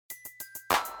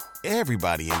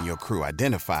Everybody in your crew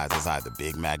identifies as either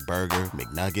Big Mac Burger,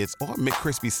 McNuggets, or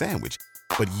McCrispy Sandwich.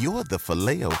 But you're the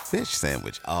Filet-O-Fish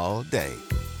Sandwich all day.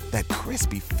 That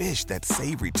crispy fish, that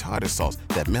savory tartar sauce,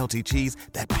 that melty cheese,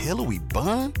 that pillowy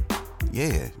bun.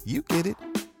 Yeah, you get it.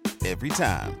 Every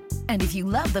time. And if you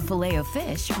love the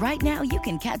Filet-O-Fish, right now you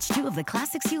can catch two of the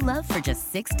classics you love for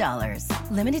just $6.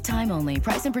 Limited time only.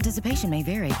 Price and participation may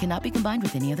vary. Cannot be combined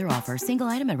with any other offer. Single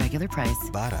item at regular price.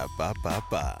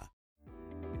 Ba-da-ba-ba-ba.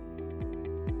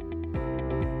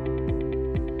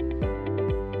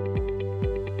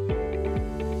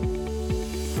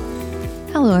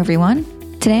 Hello, everyone.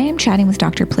 Today I'm chatting with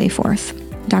Dr. Playforth.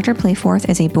 Dr. Playforth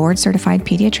is a board-certified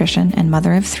pediatrician and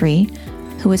mother of 3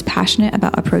 who is passionate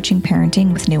about approaching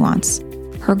parenting with nuance.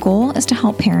 Her goal is to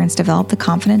help parents develop the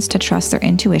confidence to trust their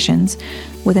intuitions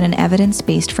within an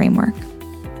evidence-based framework.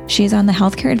 She is on the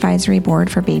Healthcare Advisory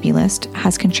Board for Babylist,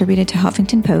 has contributed to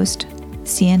Huffington Post,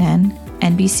 CNN,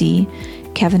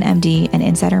 NBC, Kevin MD, and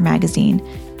Insider Magazine,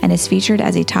 and is featured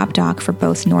as a top doc for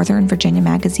both Northern Virginia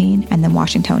Magazine and The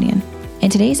Washingtonian. In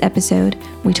today's episode,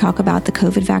 we talk about the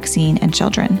COVID vaccine and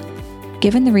children.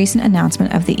 Given the recent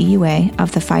announcement of the EUA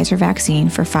of the Pfizer vaccine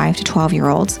for 5 to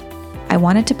 12-year-olds, I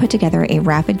wanted to put together a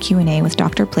rapid Q&A with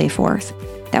Dr. Playforth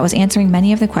that was answering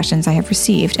many of the questions I have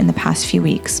received in the past few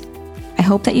weeks. I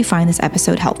hope that you find this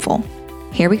episode helpful.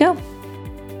 Here we go.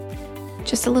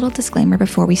 Just a little disclaimer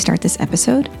before we start this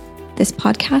episode. This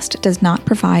podcast does not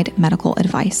provide medical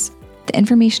advice. The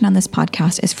information on this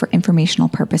podcast is for informational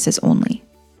purposes only.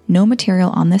 No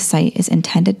material on this site is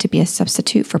intended to be a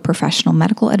substitute for professional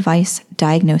medical advice,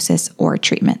 diagnosis, or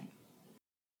treatment.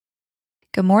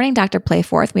 Good morning, Dr.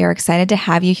 Playforth. We are excited to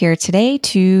have you here today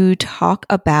to talk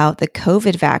about the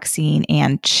COVID vaccine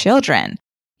and children,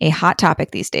 a hot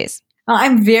topic these days.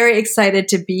 I'm very excited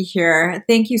to be here.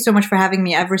 Thank you so much for having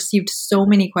me. I've received so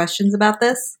many questions about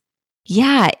this.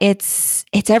 Yeah, it's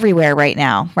everywhere right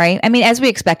now, right? I mean, as we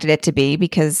expected it to be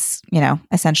because,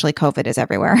 essentially COVID is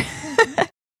everywhere.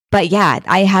 But yeah,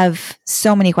 I have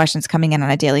so many questions coming in on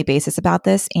a daily basis about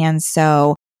this. And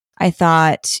so I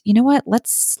thought, you know what,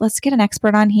 let's get an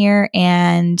expert on here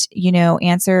and,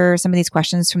 answer some of these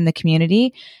questions from the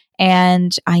community.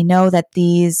 And I know that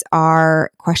these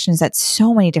are questions that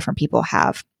so many different people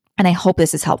have. And I hope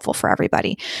this is helpful for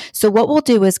everybody. So what we'll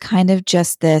do is kind of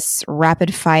just this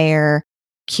rapid fire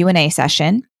Q&A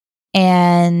session.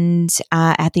 And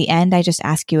at the end, I just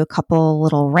ask you a couple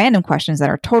little random questions that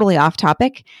are totally off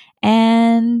topic,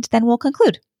 and then we'll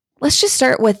conclude. Let's just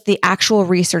start with the actual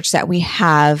research that we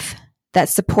have that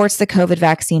supports the COVID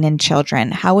vaccine in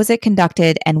children. How was it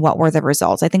conducted and what were the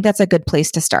results? I think that's a good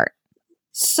place to start.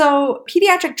 So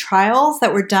pediatric trials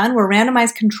that were done were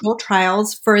randomized control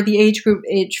trials for the age group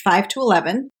age 5 to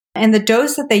 11. And the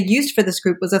dose that they used for this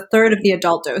group was a third of the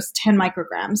adult dose, 10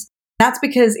 micrograms. That's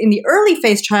because in the early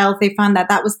phase trials, they found that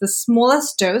that was the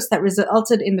smallest dose that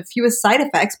resulted in the fewest side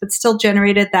effects, but still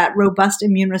generated that robust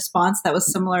immune response that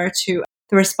was similar to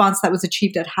the response that was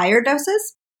achieved at higher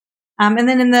doses. And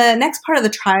then in the next part of the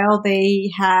trial,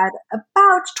 they had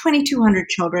about 2,200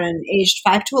 children aged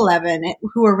 5 to 11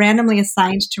 who were randomly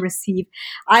assigned to receive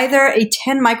either a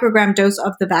 10 microgram dose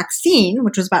of the vaccine,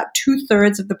 which was about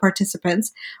 2/3 of the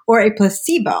participants, or a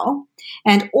placebo.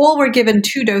 And all were given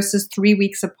 2 doses 3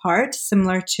 weeks apart,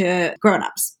 similar to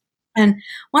grown-ups. And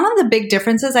one of the big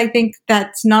differences, I think,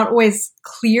 that's not always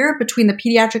clear between the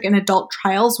pediatric and adult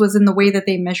trials was in the way that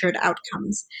they measured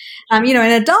outcomes. In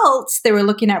adults, they were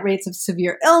looking at rates of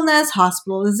severe illness,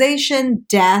 hospitalization,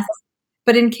 death.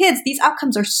 But in kids, these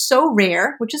outcomes are so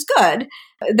rare, which is good,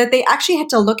 that they actually had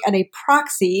to look at a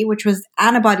proxy, which was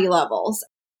antibody levels,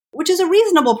 which is a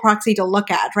reasonable proxy to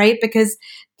look at, right? Because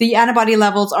the antibody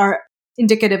levels are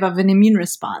indicative of an immune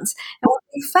response. And what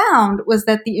they found was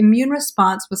that the immune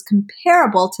response was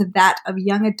comparable to that of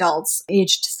young adults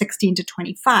aged 16 to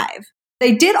 25.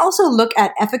 They did also look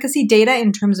at efficacy data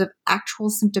in terms of actual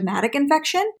symptomatic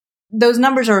infection. Those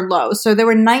numbers are low. So there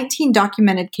were 19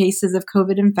 documented cases of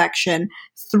COVID infection,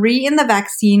 3 in the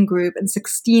vaccine group and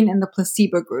 16 in the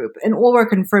placebo group, and all were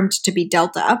confirmed to be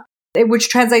Delta, which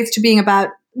translates to being about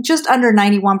just under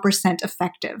 91%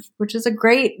 effective, which is a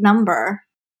great number.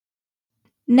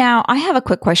 Now, I have a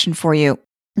quick question for you.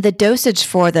 The dosage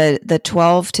for the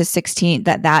 12 to 16,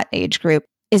 that age group,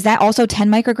 is that also 10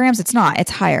 micrograms? It's not.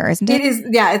 It's higher, isn't it? It is.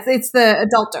 Yeah, it's the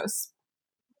adult dose.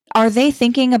 Are they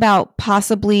thinking about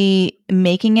possibly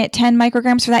making it 10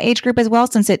 micrograms for that age group as well,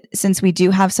 since we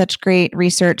do have such great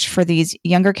research for these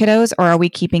younger kiddos, or are we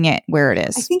keeping it where it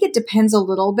is? I think it depends a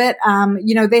little bit.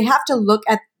 They have to look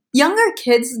at younger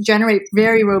kids generate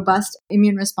very robust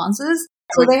immune responses.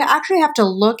 So they actually have to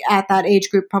look at that age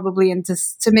group probably and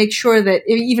to make sure that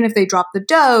even if they drop the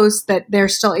dose, that they're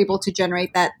still able to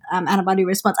generate that antibody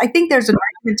response. I think there's an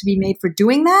argument to be made for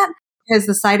doing that because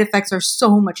the side effects are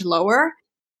so much lower,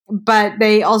 but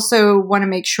they also want to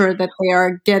make sure that they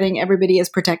are getting everybody as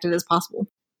protected as possible.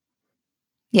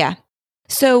 Yeah.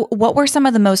 So what were some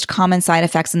of the most common side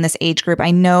effects in this age group?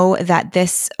 I know that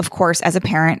this, of course, as a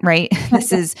parent, right?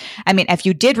 This is, I mean, if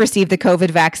you did receive the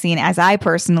COVID vaccine, as I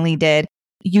personally did,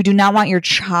 you do not want your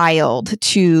child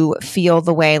to feel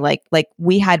the way like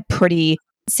we had pretty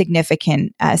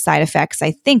significant side effects.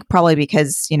 I think probably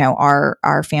because,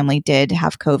 our family did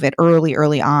have COVID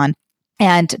early on.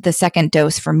 And the second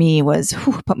dose for me was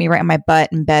put me right on my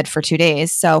butt in bed for 2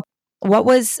 days. So what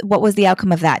was the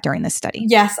outcome of that during this study?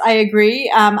 Yes, I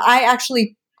agree. I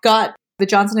actually got the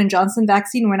Johnson & Johnson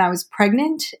vaccine when I was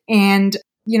pregnant. And,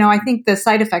 I think the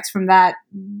side effects from that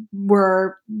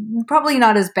were probably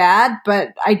not as bad, but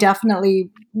I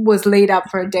definitely was laid up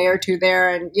for a day or two there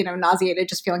and, nauseated,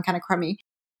 just feeling kind of crummy.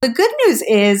 The good news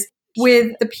is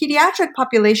with the pediatric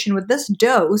population with this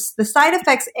dose, the side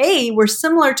effects, were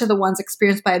similar to the ones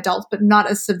experienced by adults, but not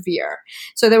as severe.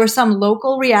 So there were some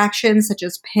local reactions such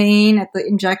as pain at the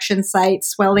injection site,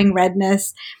 swelling,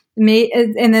 redness,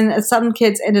 and then some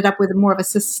kids ended up with more of a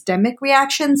systemic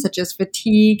reaction such as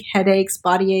fatigue, headaches,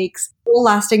 body aches, all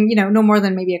lasting, no more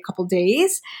than maybe a couple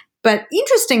days. But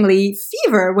interestingly,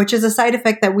 fever, which is a side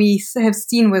effect that we have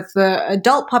seen with the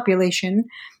adult population,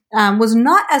 was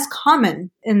not as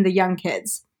common in the young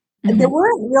kids. Mm-hmm. There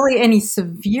weren't really any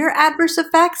severe adverse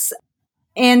effects.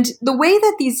 And the way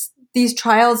that these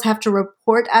trials have to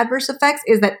report adverse effects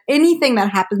is that anything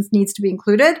that happens needs to be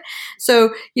included.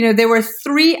 So, there were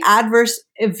 3 adverse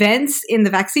events in the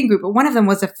vaccine group, but one of them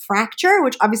was a fracture,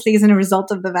 which obviously isn't a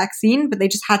result of the vaccine, but they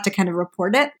just had to kind of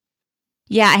report it.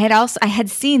 Yeah, I had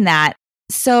seen that.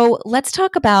 So let's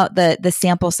talk about the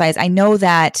sample size. I know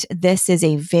that this is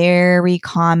a very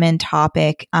common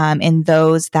topic in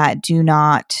those that do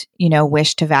not,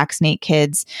 wish to vaccinate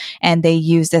kids. And they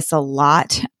use this a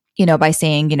lot, by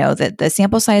saying, that the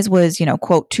sample size was,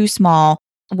 quote, too small.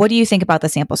 What do you think about the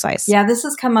sample size? Yeah, this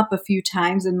has come up a few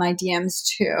times in my DMs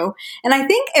too. And I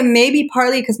think it may be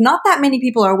partly because not that many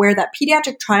people are aware that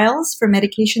pediatric trials for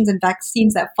medications and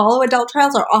vaccines that follow adult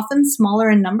trials are often smaller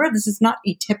in number. This is not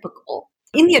atypical.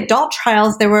 In the adult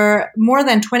trials, there were more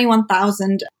than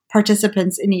 21,000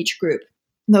 participants in each group,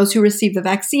 those who received the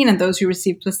vaccine and those who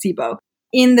received placebo.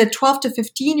 In the 12 to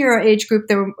 15-year age group,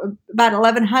 there were about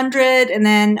 1,100. And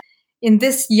then in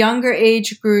this younger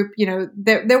age group,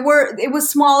 it was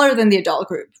smaller than the adult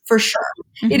group, for sure.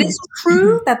 Mm-hmm. It is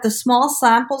true that the small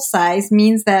sample size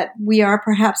means that we are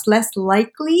perhaps less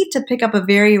likely to pick up a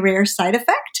very rare side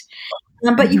effect.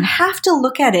 But you have to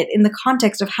look at it in the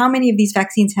context of how many of these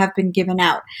vaccines have been given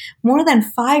out. More than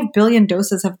 5 billion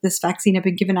doses of this vaccine have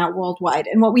been given out worldwide.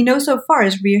 And what we know so far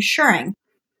is reassuring.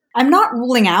 I'm not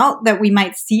ruling out that we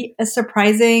might see a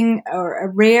surprising or a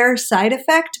rare side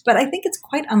effect, but I think it's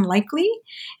quite unlikely.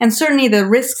 And certainly the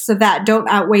risks of that don't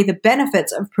outweigh the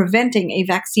benefits of preventing a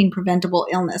vaccine-preventable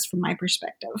illness from my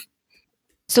perspective.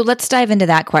 So let's dive into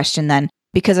that question then.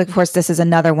 Because of course, this is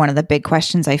another one of the big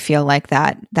questions I feel like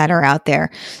that are out there.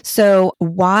 So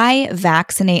why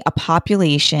vaccinate a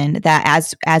population that,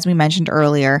 as we mentioned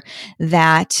earlier,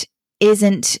 that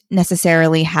isn't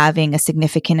necessarily having a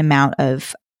significant amount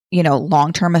of,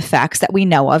 long-term effects that we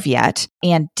know of yet,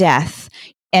 and death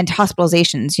and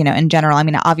hospitalizations, in general? I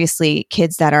mean, obviously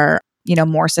kids that are,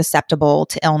 more susceptible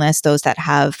to illness, those that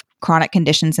have chronic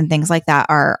conditions and things like that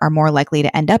are more likely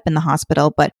to end up in the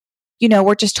hospital. But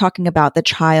we're just talking about the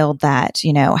child that,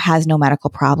 has no medical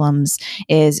problems,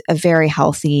 is very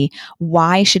healthy.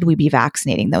 Why should we be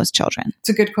vaccinating those children? It's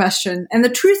a good question. And the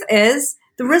truth is,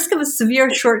 the risk of a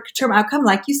severe short-term outcome,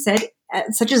 like you said,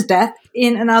 such as death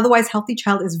in an otherwise healthy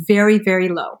child is very, very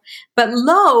low. But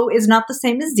low is not the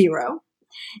same as zero.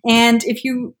 And if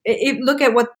you look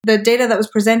at what the data that was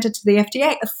presented to the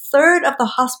FDA, a third of the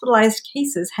hospitalized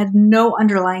cases had no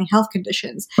underlying health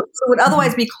conditions. So it would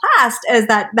otherwise be classed as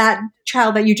that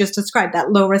child that you just described,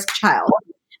 that low-risk child.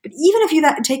 But even if you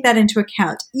take that into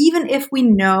account, even if we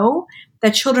know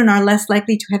that children are less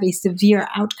likely to have a severe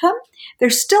outcome, they're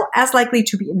still as likely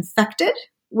to be infected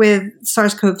with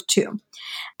SARS-CoV-2.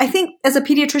 I think as a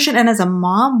pediatrician and as a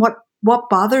mom, what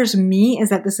bothers me is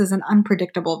that this is an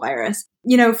unpredictable virus.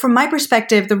 From my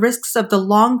perspective, the risks of the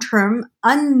long-term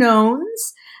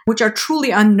unknowns, which are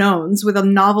truly unknowns with a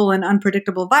novel and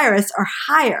unpredictable virus, are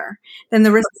higher than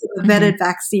the risks of a vetted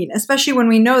vaccine, especially when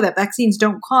we know that vaccines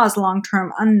don't cause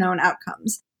long-term unknown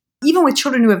outcomes. even with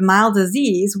children who have mild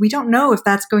disease, we don't know if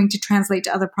that's going to translate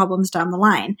to other problems down the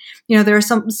line. There are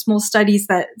some small studies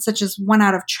such as one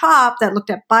out of CHOP that looked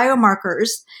at biomarkers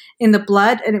in the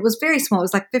blood, and it was very small. It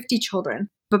was like 50 children,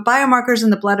 but biomarkers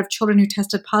in the blood of children who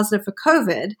tested positive for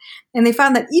COVID. And they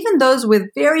found that even those with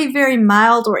very, very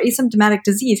mild or asymptomatic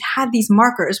disease had these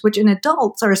markers, which in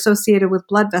adults are associated with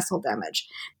blood vessel damage.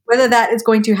 Whether that is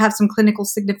going to have some clinical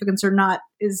significance or not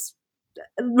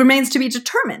remains to be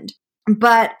determined.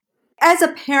 But as a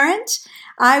parent,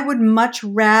 I would much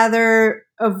rather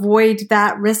avoid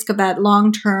that risk of that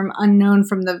long-term unknown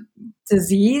from the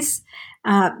disease.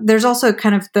 There's also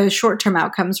kind of the short-term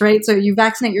outcomes, right? So you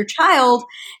vaccinate your child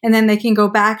and then they can go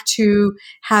back to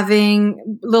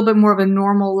having a little bit more of a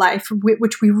normal life,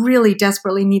 which we really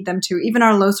desperately need them to. Even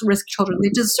our low-risk children, they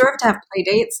deserve to have play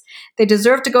dates. They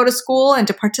deserve to go to school and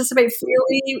to participate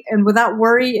freely and without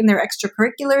worry in their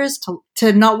extracurriculars,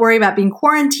 to not worry about being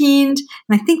quarantined.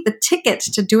 And I think the ticket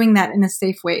to doing that in a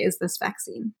safe way is this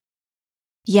vaccine.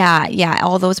 Yeah.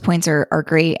 All those points are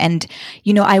great. And,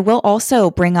 I will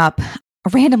also bring up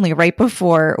randomly right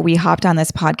before we hopped on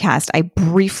this podcast, I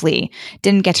briefly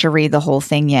didn't get to read the whole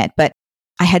thing yet, but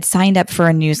I had signed up for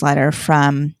a newsletter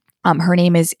from, her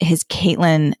name is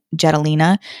Caitlin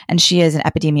Jetelina, and she is an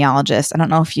epidemiologist. I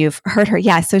don't know if you've heard her.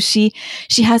 Yeah. So she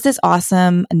has this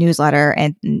awesome newsletter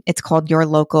and it's called Your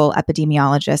Local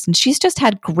Epidemiologist. And she's just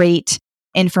had great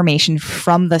information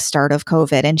from the start of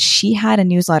COVID. And she had a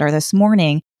newsletter this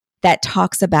morning that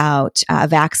talks about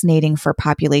vaccinating for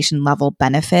population level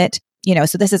benefit.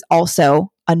 So this is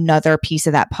also another piece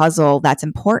of that puzzle that's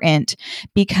important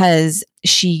because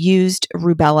she used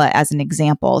rubella as an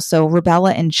example. So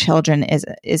rubella in children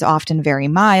is often very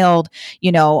mild.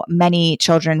 Many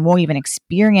children won't even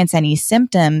experience any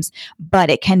symptoms, but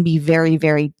it can be very,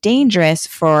 very dangerous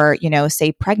for,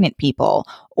 say pregnant people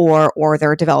or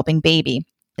their developing baby.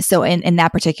 So in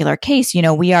that particular case,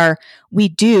 we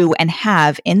do and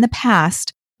have in the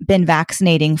past been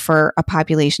vaccinating for a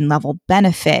population level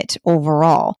benefit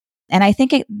overall. And I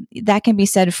think that can be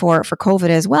said for COVID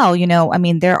as well.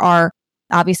 There are,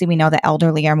 obviously we know that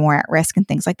elderly are more at risk and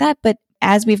things like that. But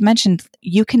as we've mentioned,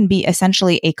 you can be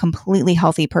essentially a completely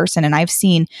healthy person. And I've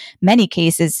seen many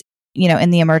cases, in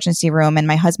the emergency room, and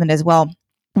my husband as well,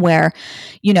 where,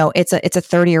 it's a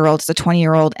 30-year-old, it's a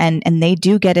 20-year-old, and they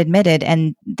do get admitted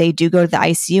and they do go to the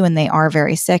ICU and they are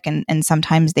very sick and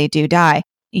sometimes they do die.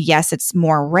 Yes, it's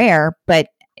more rare, but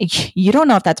you don't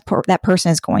know if that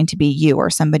person is going to be you or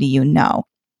somebody you know.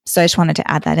 So I just wanted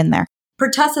to add that in there.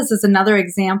 Pertussis is another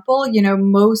example.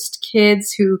 Most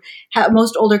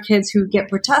older kids who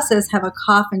get pertussis have a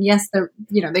cough, and yes,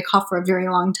 they cough for a very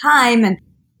long time, and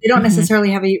they don't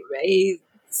necessarily have a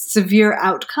severe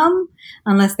outcome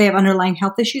unless they have underlying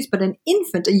health issues. But a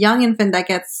young infant that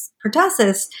gets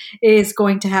pertussis is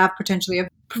going to have potentially a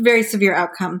very severe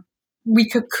outcome. We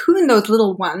cocoon those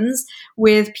little ones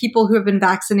with people who have been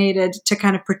vaccinated to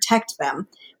kind of protect them,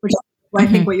 which is I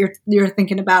think what you're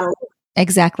thinking about a little.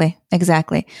 Exactly.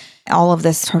 All of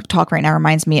this talk right now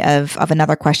reminds me of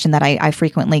another question that I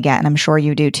frequently get, and I'm sure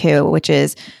you do too, which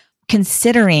is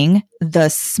considering the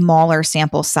smaller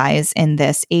sample size in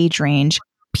this age range,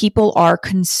 people are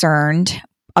concerned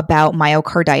about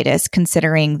myocarditis,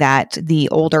 considering that the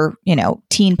older,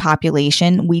 teen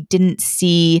population, we didn't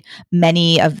see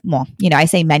many of, I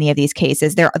say many of these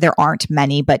cases, there aren't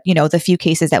many, but, the few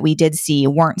cases that we did see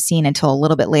weren't seen until a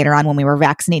little bit later on when we were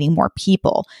vaccinating more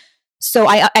people. So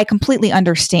I completely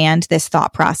understand this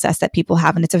thought process that people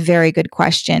have, and it's a very good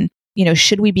question.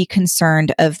 Should we be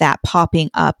concerned of that popping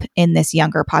up in this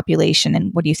younger population?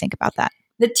 And what do you think about that?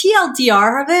 The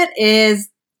TLDR of it is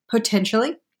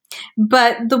potentially.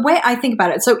 But the way I think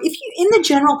about it, so if you, in the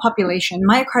general population,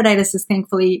 myocarditis is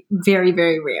thankfully very,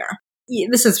 very rare.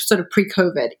 This is sort of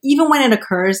pre-COVID. Even when it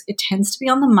occurs, it tends to be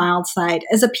on the mild side.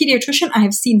 As a pediatrician, I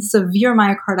have seen severe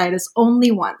myocarditis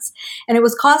only once. And it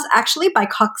was caused actually by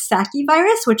Coxsackie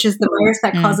virus, which is the virus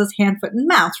that causes hand, foot, and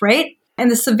mouth, right?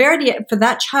 And the severity for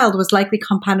that child was likely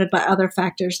compounded by other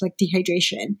factors like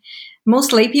dehydration.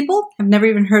 Most lay people have never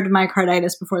even heard of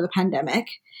myocarditis before the pandemic.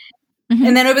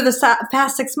 And then over the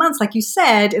past 6 months, like you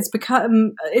said,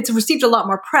 it's received a lot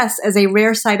more press as a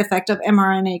rare side effect of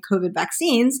mRNA COVID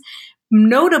vaccines,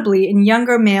 notably in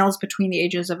younger males between the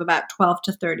ages of about 12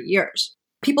 to 30 years.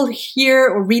 People hear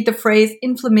or read the phrase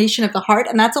inflammation of the heart,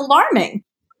 and that's alarming.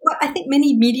 What I think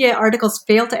many media articles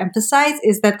fail to emphasize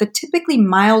is that the typically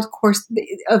mild course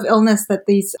of illness that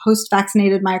these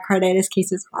post-vaccinated myocarditis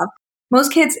cases have,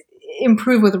 most kids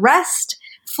improve with rest,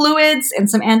 fluids, and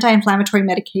some anti-inflammatory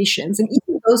medications. And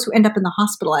even those who end up in the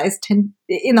hospital,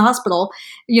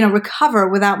 recover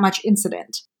without much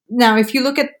incident. Now, if you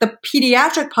look at the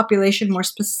pediatric population more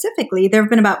specifically, there have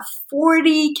been about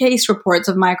 40 case reports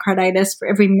of myocarditis for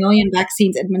every million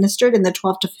vaccines administered in the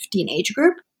 12 to 15 age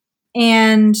group.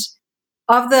 And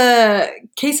of the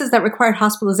cases that required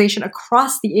hospitalization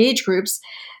across the age groups,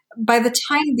 by the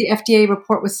time the FDA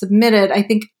report was submitted, I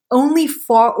think only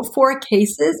four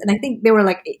cases, and I think they were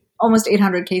like almost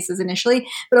 800 cases initially,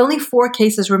 but only 4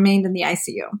 cases remained in the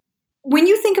ICU. When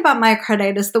you think about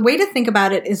myocarditis, the way to think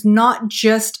about it is not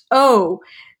just,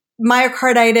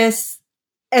 myocarditis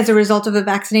as a result of the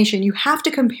vaccination. You have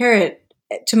to compare it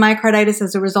to myocarditis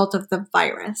as a result of the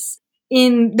virus.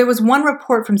 There was one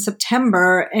report from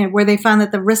September where they found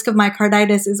that the risk of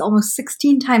myocarditis is almost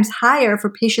 16 times higher for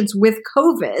patients with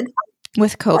COVID.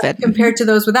 Compared to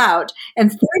those without,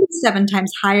 and 37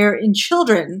 times higher in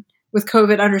children with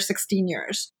COVID under 16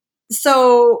 years.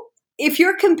 So if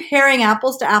you're comparing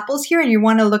apples to apples here and you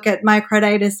want to look at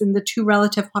myocarditis in the two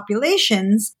relative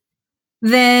populations,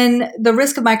 then the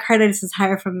risk of myocarditis is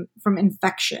higher from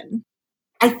infection.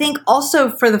 I think also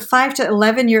for the 5 to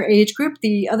 11 year age group,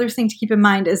 the other thing to keep in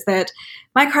mind is that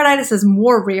myocarditis is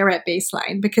more rare at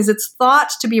baseline because it's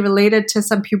thought to be related to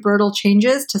some pubertal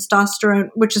changes, testosterone,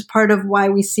 which is part of why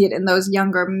we see it in those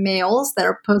younger males that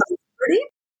are post-puberty.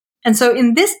 And so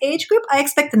in this age group, I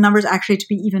expect the numbers actually to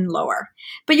be even lower.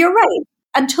 But you're right.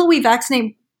 Until we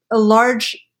vaccinate a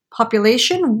large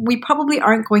population, we probably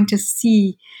aren't going to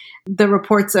see the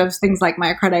reports of things like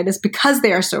myocarditis because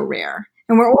they are so rare.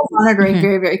 And we're all monitoring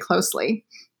very, very closely.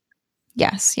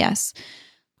 Yes.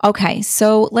 Okay,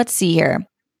 so let's see here.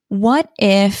 So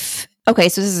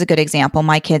this is a good example.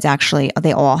 My kids actually,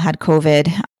 they all had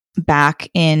COVID back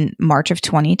in March of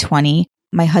 2020.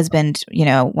 My husband,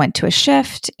 went to a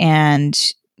shift and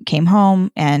came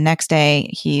home, and next day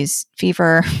he's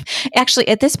fever. Actually,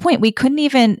 at this point,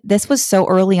 this was so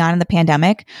early on in the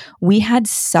pandemic, we had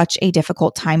such a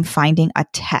difficult time finding a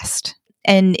test.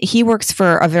 And he works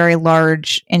for a very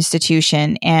large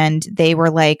institution, and they were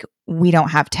like, we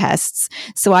don't have tests.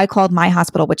 So I called my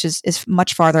hospital, which is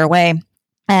much farther away,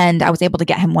 and I was able to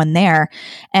get him one there.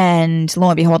 And lo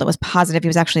and behold, it was positive. He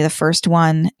was actually the first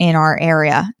one in our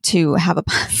area to have a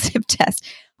positive test,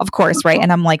 of course, right?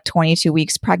 And I'm like 22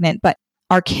 weeks pregnant. But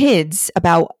our kids,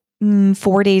 about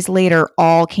 4 days later,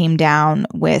 all came down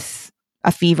with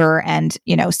a fever and,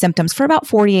 symptoms for about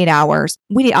 48 hours.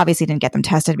 We obviously didn't get them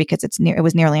tested because it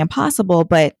was nearly impossible,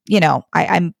 but,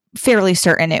 I'm fairly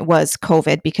certain it was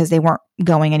COVID because they weren't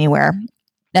going anywhere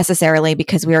necessarily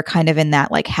because we were kind of in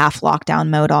that like half lockdown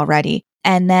mode already.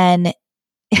 And then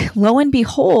lo and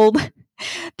behold,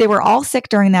 they were all sick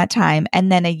during that time.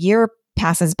 And then a year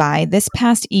passes by. This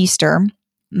past Easter,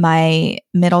 my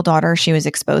middle daughter, she was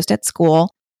exposed at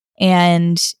school,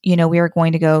 and, we were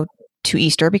going to go to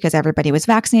Easter because everybody was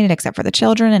vaccinated except for the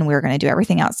children, and we were going to do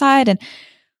everything outside. And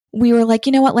we were like,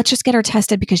 you know what, let's just get her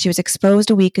tested because she was exposed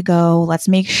a week ago. Let's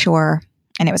make sure.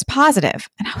 And it was positive.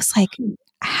 And I was like,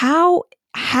 how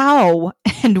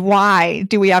and why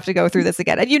do we have to go through this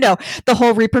again? And the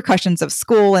whole repercussions of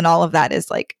school and all of that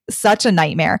is like such a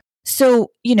nightmare.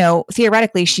 So,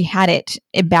 theoretically, she had it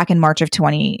back in March of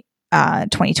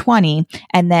 2020,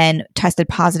 and then tested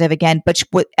positive again. But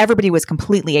everybody was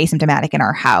completely asymptomatic in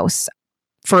our house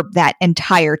for that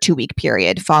entire 2-week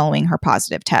period following her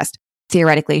positive test.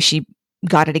 Theoretically, she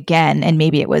got it again, and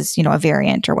maybe it was, a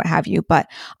variant or what have you. But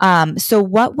so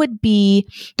what would be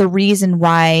the reason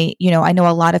why, I know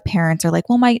a lot of parents are like,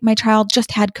 well, my child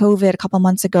just had COVID a couple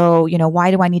months ago.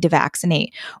 Why do I need to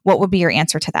vaccinate? What would be your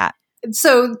answer to that?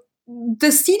 So the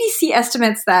CDC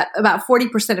estimates that about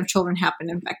 40% of children have been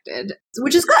infected,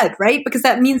 which is good, right? Because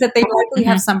that means that they likely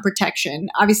have some protection.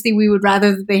 Obviously, we would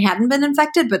rather that they hadn't been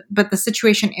infected, but the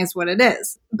situation is what it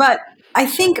is. But I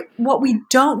think what we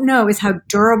don't know is how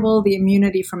durable the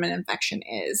immunity from an infection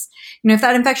is. If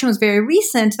that infection was very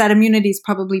recent, that immunity is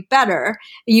probably better.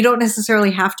 You don't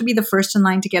necessarily have to be the first in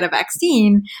line to get a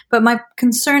vaccine, but my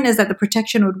concern is that the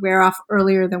protection would wear off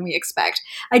earlier than we expect.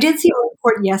 I did see a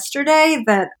report yesterday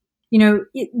that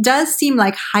it does seem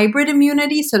like hybrid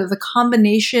immunity, sort of the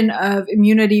combination of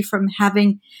immunity from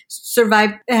having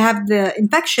have the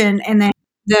infection and then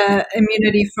the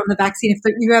immunity from the vaccine. If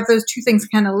you have those two things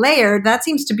kind of layered, that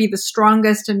seems to be the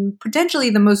strongest and potentially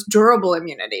the most durable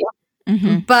immunity.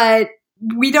 Mm-hmm. But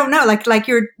we don't know. Like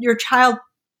your child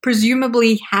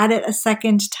presumably had it a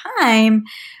second time.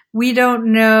 We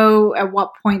don't know at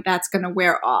what point that's going to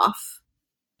wear off.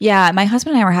 Yeah, my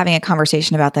husband and I were having a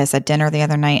conversation about this at dinner the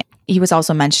other night. He was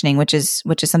also mentioning, which is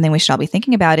something we should all be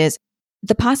thinking about, is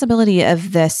the possibility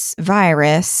of this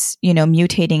virus,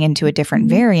 mutating into a different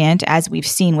variant, as we've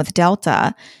seen with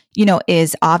Delta,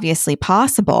 is obviously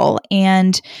possible.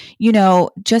 And,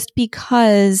 just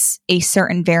because a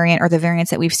certain variant or the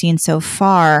variants that we've seen so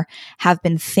far have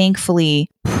been thankfully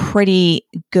pretty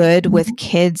good with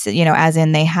kids, as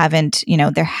in they haven't,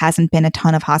 there hasn't been a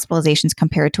ton of hospitalizations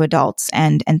compared to adults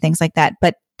and things like that.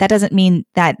 But that doesn't mean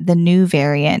that the new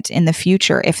variant in the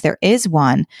future, if there is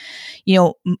one,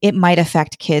 it might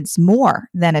affect kids more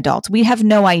than adults. We have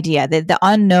no idea. The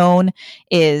unknown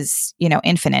is,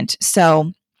 infinite.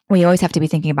 So we always have to be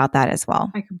thinking about that as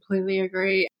well. I completely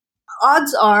agree.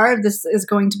 Odds are this is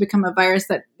going to become a virus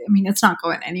that, it's not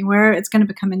going anywhere. It's going to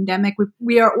become endemic.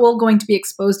 We are all going to be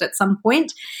exposed at some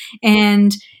point.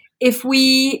 And if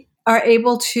we are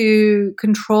able to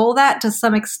control that to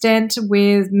some extent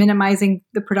with minimizing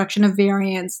the production of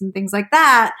variants and things like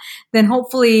that, then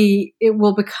hopefully it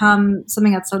will become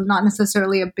something that's not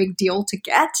necessarily a big deal to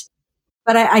get.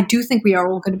 But I do think we are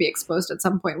all going to be exposed at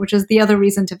some point, which is the other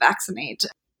reason to vaccinate.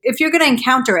 If you're going to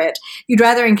encounter it, you'd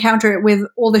rather encounter it with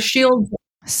all the shields.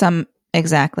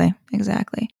 Exactly.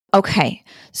 Okay.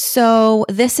 So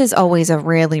this is always a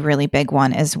really, really big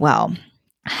one as well.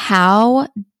 How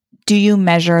do you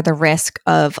measure the risk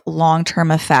of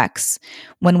long-term effects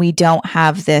when we don't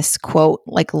have this quote,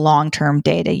 like long-term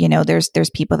data? There's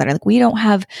people that are like, we don't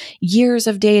have years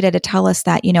of data to tell us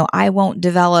that, I won't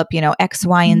develop, X,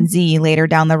 Y, and Z later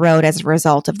down the road as a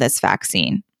result of this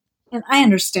vaccine. And I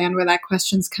understand where that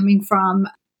question's coming from.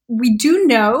 We do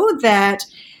know that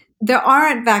there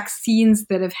aren't vaccines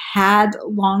that have had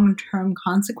long-term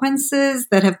consequences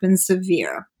that have been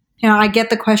severe. I get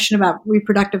the question about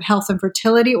reproductive health and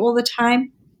fertility all the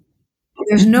time.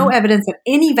 There's no evidence that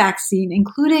any vaccine,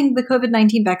 including the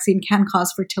COVID-19 vaccine, can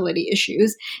cause fertility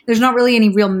issues. There's not really any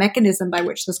real mechanism by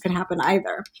which this could happen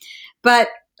either. But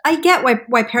I get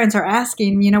why parents are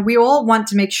asking. We all want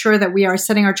to make sure that we are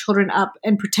setting our children up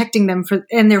and protecting them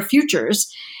in their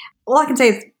futures. All I can say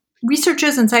is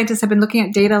researchers and scientists have been looking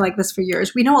at data like this for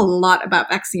years. We know a lot about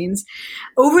vaccines.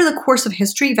 Over the course of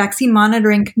history, vaccine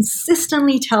monitoring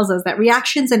consistently tells us that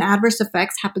reactions and adverse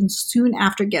effects happen soon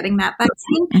after getting that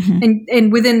vaccine,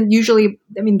 and within usually,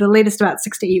 the latest about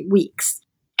 6 to 8 weeks.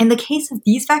 In the case of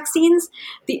these vaccines,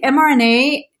 the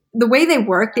mRNA, the way they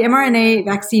work, the mRNA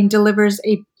vaccine delivers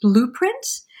a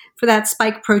blueprint for that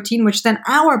spike protein, which then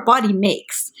our body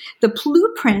makes. The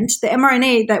blueprint, the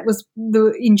mRNA that was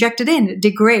injected in,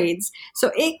 degrades.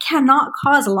 So it cannot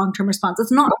cause a long-term response.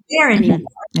 It's not there anymore.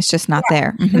 It's just not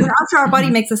there. And then after our body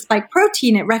makes a spike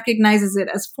protein, it recognizes it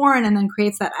as foreign and then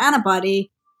creates that antibody.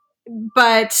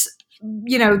 But,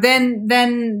 then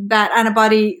that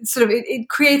antibody it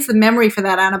creates the memory for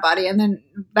that antibody. And then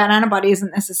that antibody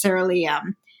isn't necessarily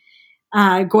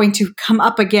going to come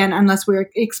up again unless we're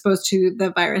exposed to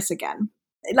the virus again.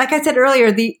 Like I said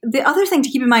earlier, the other thing to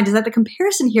keep in mind is that the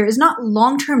comparison here is not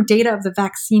long-term data of the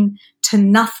vaccine to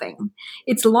nothing.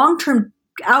 It's long-term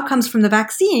outcomes from the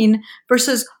vaccine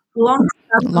versus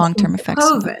long-term effects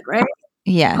of COVID, right?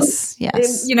 Yes.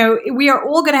 We are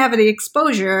all going to have the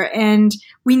exposure, and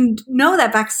we know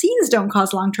that vaccines don't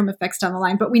cause long-term effects down the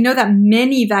line, but we know that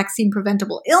many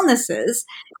vaccine-preventable illnesses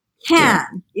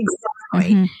can.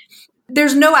 Exactly.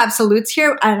 There's no absolutes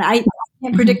here, and I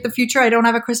can't predict the future. I don't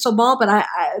have a crystal ball, but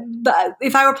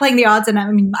if I were playing the odds, and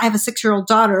I have a 6-year-old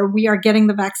daughter, we are getting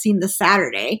the vaccine this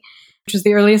Saturday, which is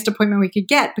the earliest appointment we could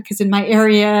get, because in my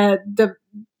area, the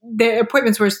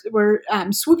appointments were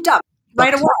swooped up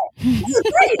right away. This is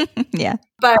great. Yeah.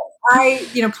 But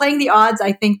playing the odds,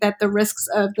 I think that the risks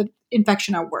of the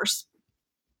infection are worse.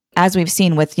 As we've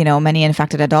seen with, many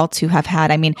infected adults who have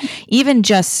had, even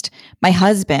just my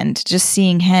husband, just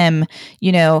seeing him,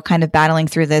 kind of battling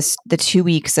through the 2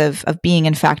 weeks of being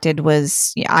infected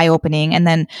was eye-opening. And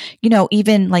then,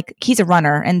 even like he's a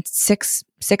runner, and six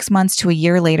months to a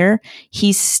year later,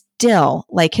 he's still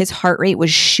his heart rate was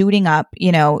shooting up,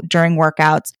 during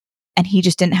workouts, and he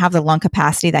just didn't have the lung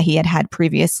capacity that he had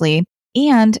previously.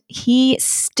 And he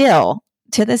still,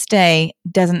 to this day,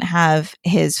 doesn't have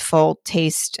his full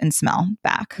taste and smell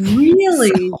back.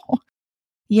 Really? So,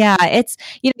 yeah, it's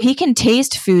he can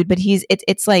taste food, but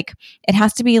it's like it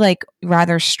has to be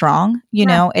rather strong.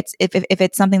 It's if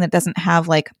it's something that doesn't have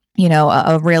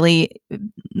a really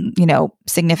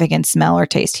significant smell or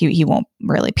taste, he won't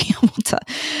really be able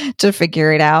to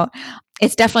figure it out.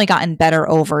 It's definitely gotten better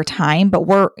over time, but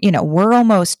we're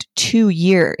almost 2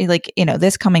 years,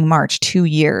 this coming March, 2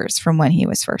 years from when he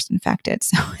was first infected.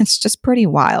 So it's just pretty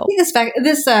wild. I think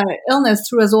this illness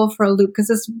threw us all for a loop,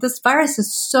 because this virus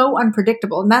is so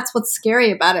unpredictable. And that's what's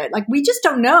scary about it. We just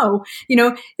don't know,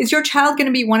 is your child going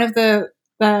to be one of the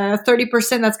the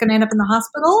 30% that's going to end up in the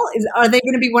hospital? Are they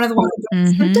going to be one of the ones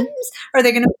with symptoms? Are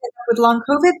they going to end up with long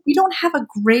COVID? We don't have a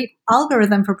great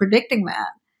algorithm for predicting that.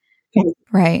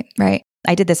 Right.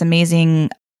 I did this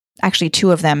amazing, actually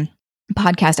 2 of them,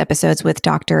 podcast episodes with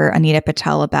Dr. Anita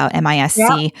Patel about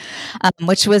MIS-C,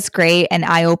 which was great and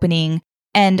eye-opening.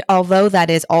 And although that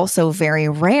is also very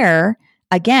rare,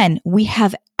 again, we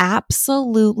have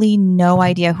absolutely no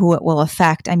idea who it will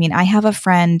affect. I mean, I have a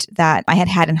friend that I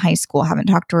had in high school, haven't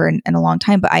talked to her in a long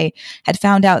time, but I had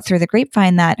found out through the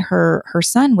grapevine that her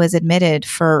son was admitted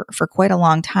for quite a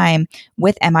long time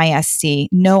with MIS-C,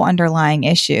 no underlying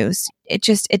issues. It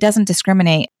doesn't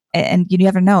discriminate. And you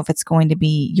never know if it's going to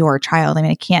be your child. I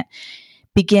mean, I can't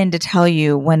begin to tell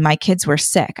you when my kids were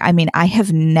sick. I mean, I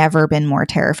have never been more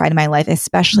terrified in my life,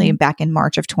 especially back in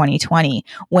March of 2020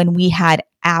 when we had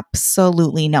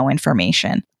absolutely no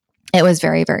information. It was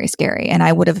very, very scary. And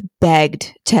I would have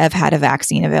begged to have had a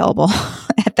vaccine available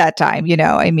at that time.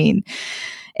 I mean,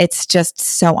 it's just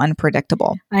so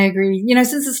unpredictable. I agree.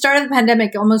 Since the start of the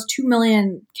pandemic, almost 2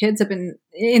 million kids have been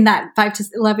in that 5 to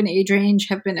 11 age range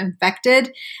have been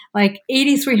infected. Like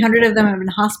 8,300 of them have been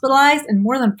hospitalized and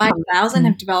more than 5,000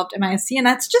 have developed MIS-C. And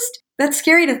that's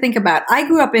scary to think about. I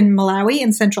grew up in Malawi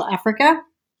in Central Africa,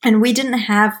 and we didn't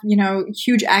have,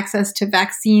 huge access to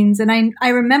vaccines. And I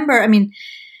remember,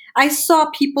 I saw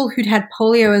people who'd had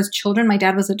polio as children. My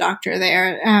dad was a doctor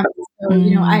there.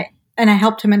 I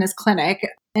helped him in his clinic.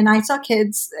 And I saw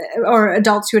kids or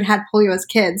adults who had polio as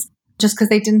kids just because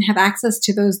they didn't have access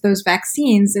to those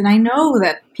vaccines. And I know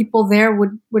that people there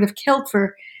would have killed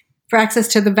for access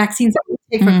to the vaccines that we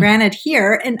take for granted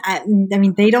here. And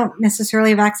they don't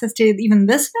necessarily have access to even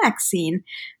this vaccine,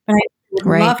 but I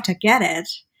would love to get it.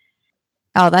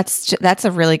 Oh, that's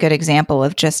a really good example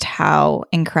of just how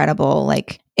incredible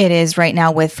it is right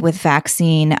now with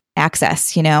vaccine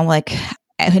access,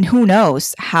 and who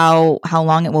knows how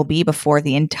long it will be before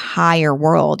the entire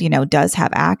world, does have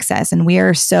access. And we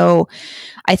are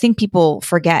I think people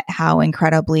forget how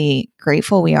incredibly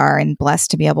grateful we are and blessed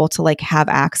to be able to have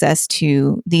access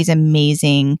to these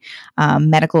amazing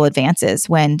medical advances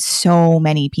when so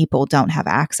many people don't have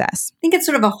access. I think it's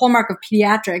sort of a hallmark of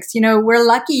pediatrics. We're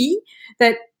lucky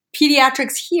that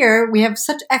pediatrics here, we have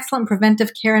such excellent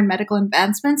preventive care and medical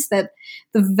advancements that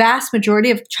the vast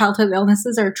majority of childhood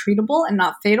illnesses are treatable and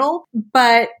not fatal.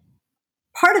 But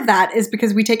part of that is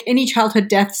because we take any childhood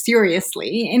death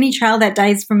seriously. Any child that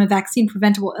dies from a vaccine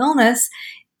preventable illness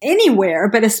anywhere,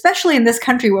 but especially in this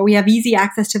country where we have easy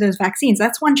access to those vaccines,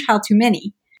 that's one child too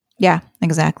many. Yeah,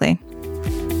 exactly.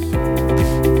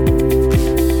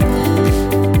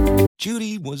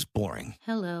 Judy was boring.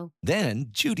 Hello. Then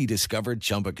Judy discovered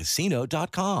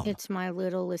ChumbaCasino.com. It's my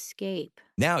little escape.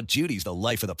 Now Judy's the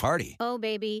life of the party. Oh,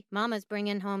 baby, mama's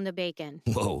bringing home the bacon.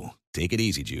 Whoa, take it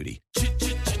easy, Judy.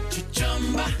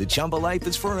 The Chumba life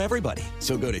is for everybody.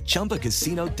 So go to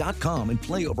ChumbaCasino.com and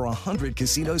play over 100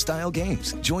 casino-style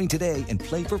games. Join today and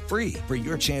play for free for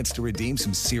your chance to redeem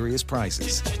some serious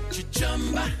prizes.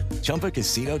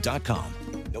 ChumbaCasino.com.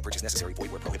 No purchase necessary.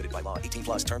 Void where prohibited by law. 18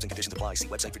 plus terms and conditions apply. See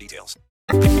website for details.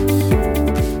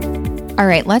 All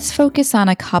right, let's focus on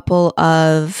a couple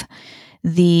of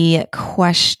the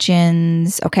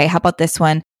questions. Okay, how about this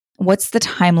one? What's the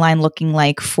timeline looking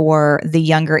like for the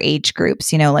younger age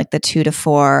groups, like the 2 to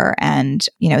 4 and,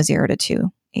 0 to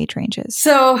 2 age ranges?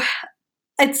 So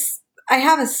I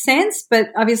have a sense, but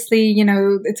obviously,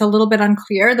 it's a little bit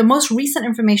unclear. The most recent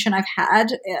information I've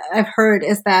heard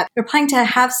is that they're planning to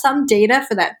have some data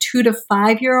for that 2 to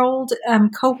 5-year-old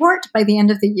cohort by the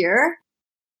end of the year.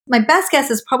 My best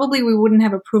guess is probably we wouldn't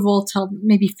have approval till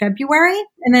maybe February.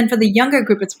 And then for the younger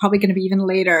group, it's probably going to be even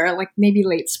later, like maybe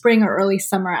late spring or early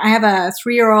summer. I have a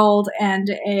 3-year-old and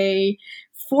a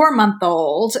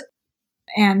 4-month-old.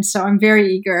 And so I'm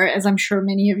very eager, as I'm sure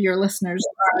many of your listeners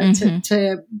are,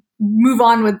 to move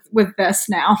on with this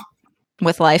now.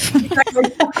 With life.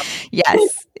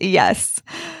 Yes.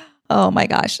 Oh my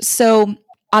gosh. So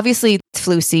obviously it's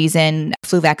flu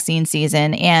vaccine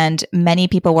season, and many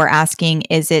people were asking,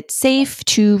 is it safe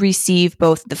to receive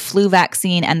both the flu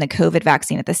vaccine and the COVID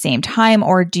vaccine at the same time,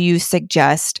 or do you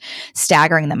suggest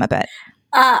staggering them a bit?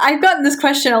 I've gotten this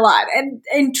question a lot,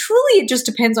 and truly it just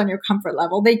depends on your comfort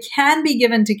level. They can be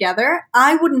given together.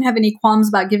 I wouldn't have any qualms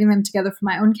about giving them together for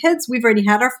my own kids. We've already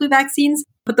had our flu vaccines,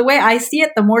 but the way I see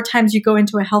it, the more times you go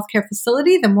into a healthcare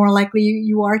facility, the more likely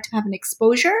you are to have an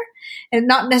exposure, and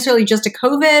not necessarily just a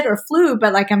COVID or flu,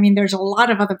 but there's a lot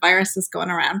of other viruses going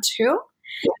around too.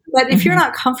 But if you're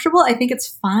not comfortable, I think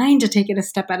it's fine to take it a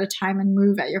step at a time and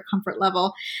move at your comfort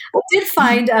level. I did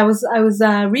find, I was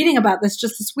reading about this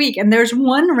just this week, and there's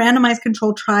one randomized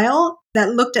controlled trial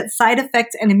that looked at side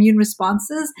effects and immune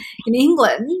responses in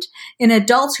England in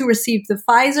adults who received the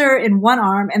Pfizer in one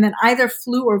arm and then either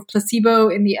flu or placebo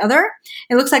in the other.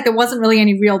 It looks like there wasn't really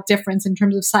any real difference in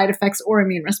terms of side effects or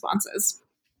immune responses.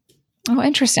 Oh,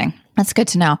 interesting. That's good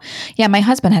to know. Yeah, my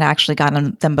husband had actually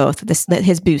gotten them both,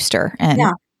 his booster and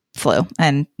flu,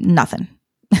 and nothing.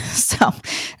 So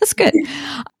that's good.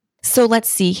 So let's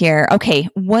see here. Okay,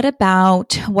 what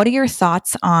are your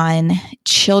thoughts on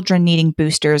children needing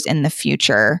boosters in the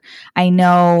future? I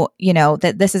know,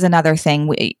 that this is another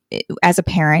thing. As a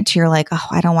parent, you're like, oh,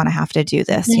 I don't want to have to do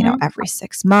this, every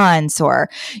 6 months or,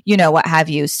 what have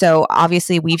you. So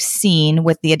obviously we've seen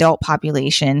with the adult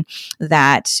population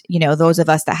that, those of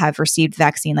us that have received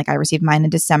vaccine, like I received mine in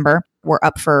December, we're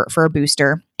up for a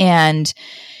booster. And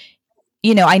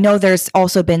I know there's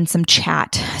also been some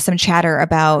chatter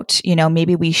about,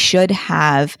 maybe we should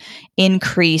have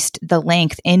increased the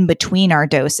length in between our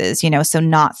doses, so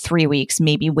not 3 weeks,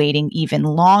 maybe waiting even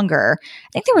longer. I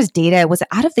think there was data, was it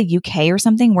out of the UK or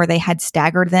something, where they had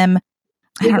staggered them?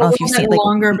 I don't know if you've seen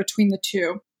longer between the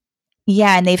two.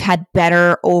 Yeah, and they've had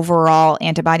better overall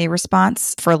antibody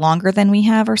response for longer than we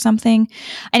have or something.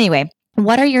 Anyway,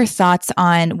 what are your thoughts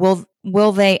on,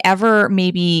 will they ever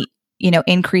maybe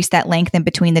increase that length in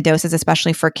between the doses,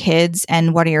 especially for kids?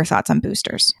 And what are your thoughts on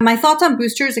boosters? My thoughts on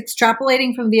boosters,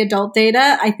 extrapolating from the adult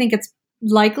data, I think it's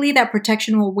likely that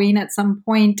protection will wane at some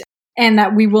point and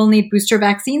that we will need booster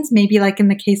vaccines, maybe like in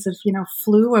the case of,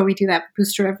 flu, where we do that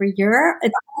booster every year.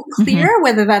 It's unclear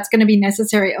whether that's going to be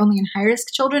necessary only in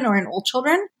high-risk children or in old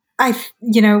children.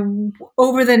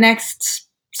 Over the next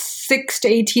 6 to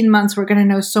 18 months, we're going to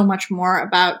know so much more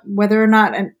about whether or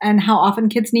not and how often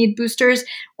kids need boosters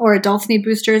or adults need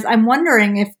boosters. I'm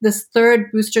wondering if this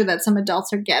third booster that some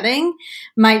adults are getting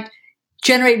might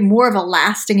generate more of a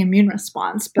lasting immune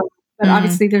response. But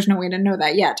obviously there's no way to know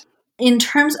that yet. In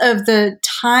terms of the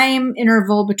time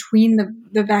interval between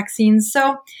the vaccines,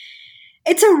 so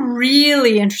it's a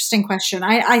really interesting question.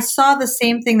 I saw the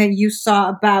same thing that you saw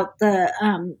about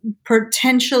the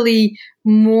potentially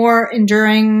more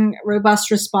enduring,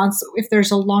 robust response if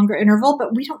there's a longer interval,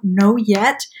 but we don't know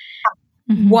yet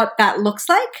what that looks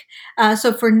like.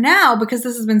 So for now, because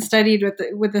this has been studied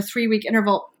with the 3-week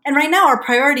interval, and right now our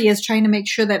priority is trying to make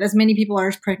sure that as many people are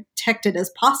as protected as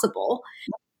possible.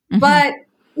 But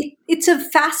it's a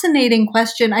fascinating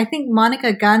question. I think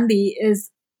Monica Gandhi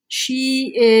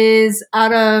she is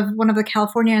out of one of the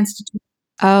California institutes.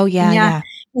 Oh, yeah.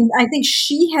 And I think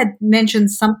she had mentioned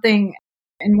something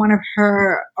in one of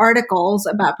her articles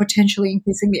about potentially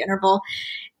increasing the interval.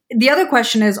 The other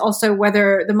question is also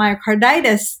whether the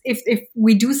myocarditis, if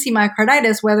we do see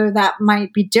myocarditis, whether that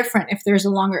might be different if there's a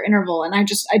longer interval. And I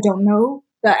don't know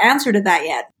the answer to that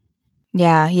yet.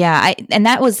 Yeah. And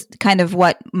that was kind of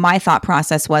what my thought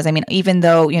process was. I mean, even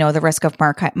though, the risk of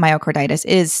myocarditis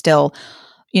is still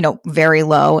very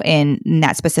low in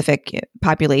that specific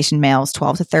population, males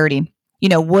 12 to 30,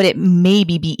 would it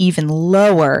maybe be even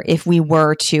lower if we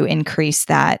were to increase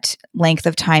that length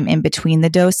of time in between the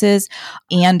doses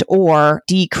and or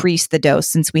decrease the dose,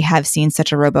 since we have seen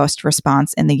such a robust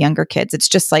response in the younger kids? It's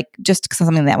just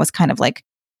something that was kind of like,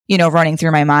 running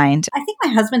through my mind. I think my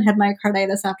husband had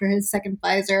myocarditis after his second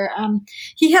Pfizer.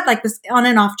 He had like this on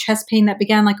and off chest pain that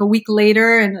began like a week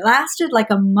later and it lasted like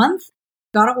a month.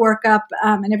 Got a workup,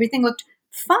 and everything looked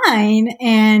fine.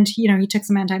 And, he took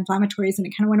some anti-inflammatories and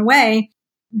it kind of went away.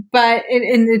 But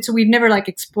so we've never like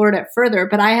explored it further,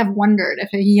 but I have wondered if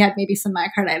he had maybe some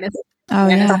myocarditis. Oh,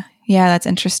 yeah. Yeah, that's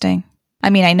interesting. I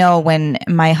mean, I know when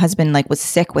my husband was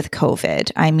sick with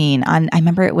COVID, I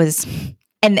remember it was,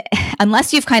 and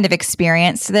unless you've kind of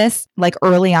experienced this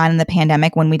early on in the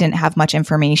pandemic when we didn't have much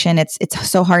information, it's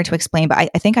so hard to explain. But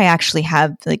I think I actually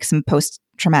have some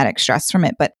post-traumatic stress from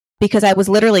it. But because I was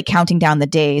literally counting down the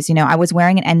days. I was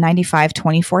wearing an N95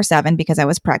 24/7 because I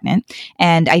was pregnant,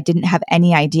 and I didn't have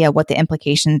any idea what the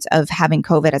implications of having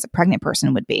COVID as a pregnant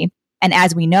person would be. And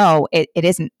as we know, it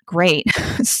isn't great.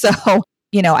 So,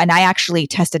 and I actually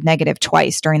tested negative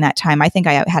twice during that time. I think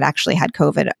I had actually had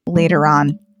COVID later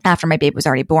on after my baby was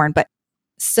already born. But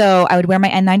so I would wear my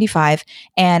N95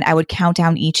 and I would count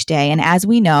down each day. And as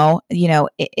we know,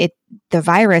 the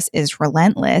virus is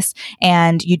relentless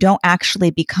and you don't actually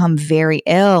become very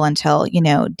ill until,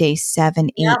 day 7,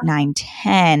 8, 9,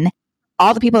 10.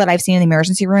 All the people that I've seen in the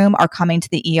emergency room are coming to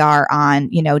the ER on,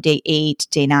 day 8,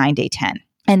 day 9, day 10.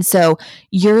 And so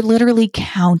you're literally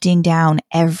counting down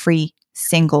every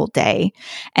single day.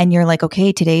 And you're like,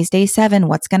 okay, today's day 7.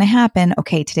 What's going to happen?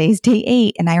 Okay, today's day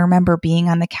 8. And I remember being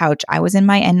on the couch. I was in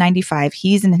my N95.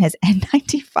 He's in his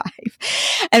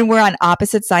N95. And we're on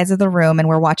opposite sides of the room and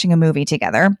we're watching a movie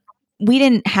together. We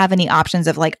didn't have any options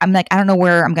of like, I'm like, I don't know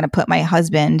where I'm going to put my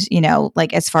husband, you know,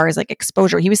 like as far as like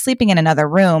exposure. He was sleeping in another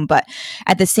room, but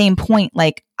at the same point,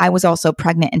 like I was also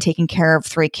pregnant and taking care of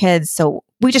 3 kids. So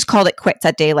we just called it quits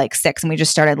at day like 6 and we just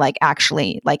started like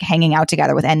actually like hanging out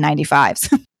together with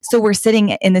N95s. So we're sitting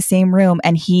in the same room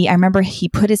and I remember he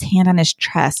put his hand on his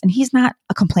chest and he's not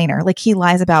a complainer. Like he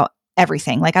lies about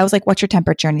everything. Like I was like, what's your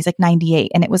temperature? And he's like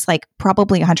 98. And it was like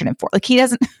probably 104. Like he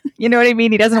doesn't, you know what I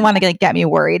mean? He doesn't want to like, get me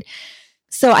worried.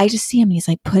 So I just see him and he's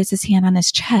like, puts his hand on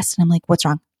his chest. And I'm like, what's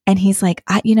wrong? And he's like,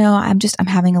 I'm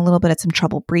having a little bit of some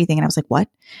trouble breathing. And I was like, what?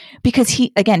 Because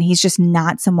he's just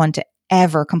not someone to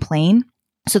ever complain.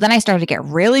 So then I started to get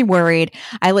really worried.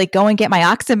 I like go and get my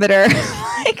oximeter,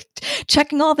 like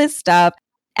checking all this stuff.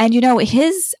 And, you know,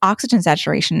 his oxygen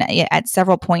saturation at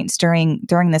several points during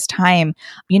this time,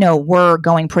 you know, were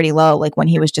going pretty low, like when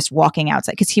he was just walking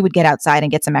outside, because he would get outside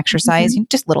and get some exercise,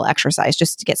 just little exercise,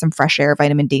 just to get some fresh air,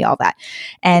 vitamin D, all that.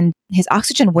 And his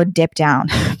oxygen would dip down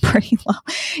pretty low.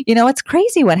 You know, it's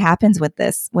crazy what happens with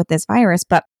this virus.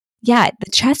 But yeah,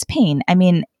 the chest pain, I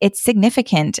mean, it's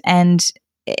significant. And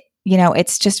you know,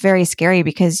 it's just very scary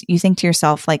because you think to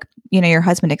yourself, like, you know, your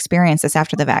husband experienced this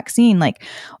after the vaccine. Like,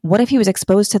 what if he was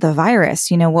exposed to the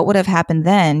virus? You know, what would have happened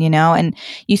then? You know, and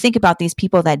you think about these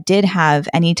people that did have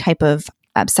any type of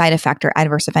side effect or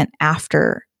adverse event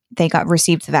after they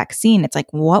received the vaccine. It's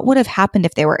like, what would have happened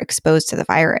if they were exposed to the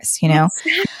virus? You know,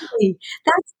 exactly.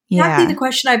 That's exactly the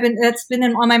question that's been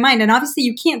on my mind. And obviously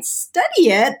you can't study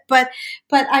it, but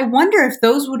I wonder if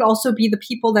those would also be the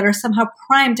people that are somehow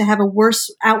primed to have a worse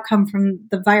outcome from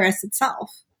the virus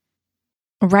itself.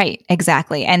 Right,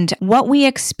 exactly. And what we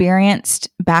experienced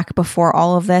back before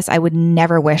all of this, I would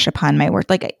never wish upon my work.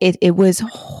 Like it was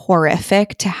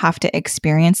horrific to have to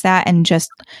experience that. And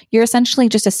you're essentially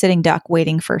just a sitting duck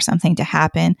waiting for something to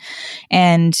happen.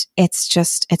 And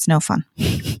it's no fun.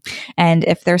 And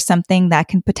if there's something that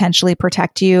can potentially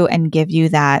protect you and give you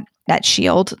that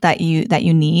shield that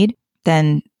you need,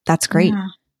 then that's great. Yeah.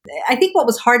 I think what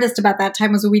was hardest about that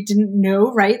time was we didn't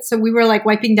know, right? So we were like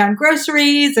wiping down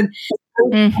groceries and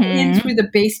in through the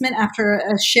basement after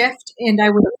a shift. And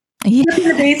I would in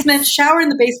the basement, shower in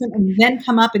the basement, and then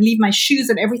come up and leave my shoes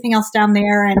and everything else down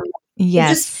there. And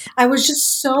I was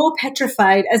just so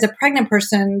petrified as a pregnant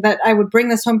person that I would bring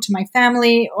this home to my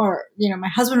family, or, you know, my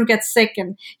husband would get sick,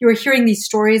 and you were hearing these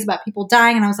stories about people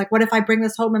dying. And I was like, what if I bring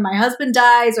this home and my husband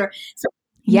dies? Or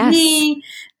me?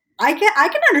 I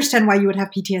can understand why you would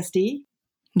have PTSD.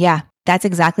 Yeah, that's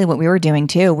exactly what we were doing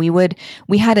too. We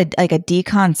had a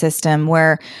decon system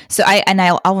where,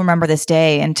 I'll remember this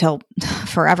day until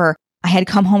forever. I had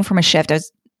come home from a shift. I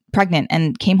was pregnant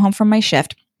and came home from my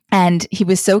shift, and he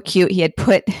was so cute. He had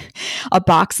put a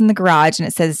box in the garage and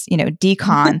it says, you know,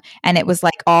 decon, and it was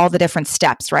like all the different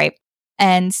steps, right?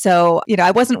 And so, you know,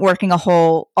 I wasn't working a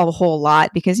whole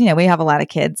lot because, you know, we have a lot of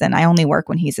kids and I only work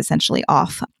when he's essentially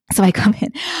off. So I come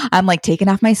in, I'm like taking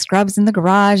off my scrubs in the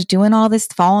garage, doing all this,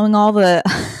 following all the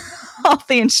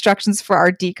instructions for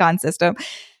our decon system.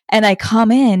 And I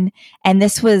come in, and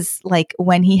this was like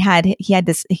when he had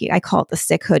this, I call it the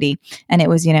sick hoodie. And it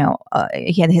was, you know,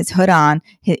 he had his hood on,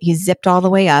 he zipped all the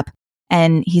way up,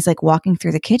 and he's like walking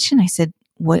through the kitchen. I said,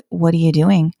 what are you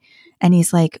doing? And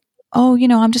he's like, oh, you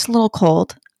know, I'm just a little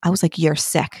cold. I was like, you're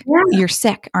sick. Yeah. You're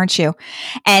sick, aren't you?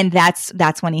 And that's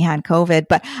when he had COVID.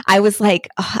 But I was like,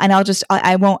 and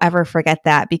I won't ever forget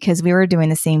that, because we were doing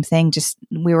the same thing. Just,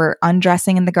 we were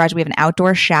undressing in the garage. We have an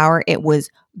outdoor shower. It was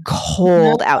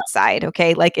cold outside.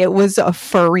 Okay. Like it was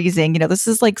freezing. You know, this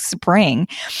is like spring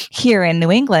here in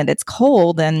New England. It's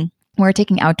cold, and we're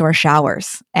taking outdoor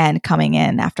showers and coming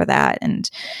in after that. And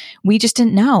we just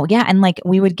didn't know. Yeah. And like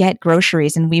we would get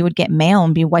groceries and we would get mail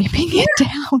and be wiping it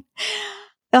down.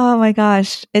 Oh my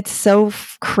gosh. It's so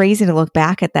crazy to look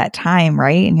back at that time,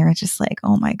 right? And you're just like,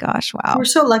 oh my gosh, wow. We're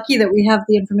so lucky that we have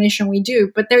the information we do,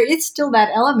 but there is still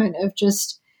that element of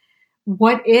just,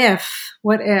 what if?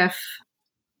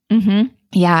 Mm-hmm.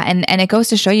 Yeah. And it goes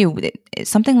to show you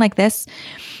something like this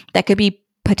that could be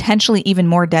potentially even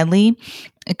more deadly.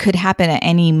 It could happen at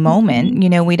any moment. You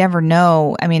know, we never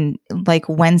know. I mean, like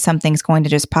when something's going to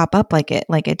just pop up like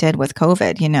it did with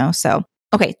COVID, you know? So,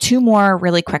 okay, 2 more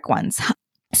really quick ones.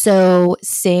 So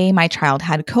say my child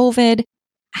had COVID.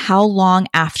 how long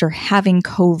after having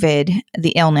COVID,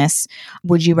 the illness,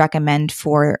 would you recommend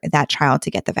for that child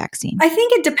to get the vaccine? I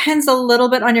think it depends a little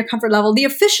bit on your comfort level. The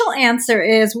official answer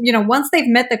is, once they've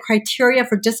met the criteria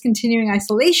for discontinuing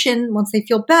isolation, once they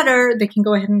feel better, they can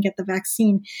go ahead and get the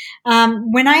vaccine.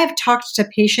 When I have talked to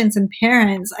patients and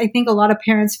parents, I think a lot of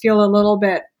parents feel a little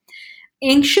bit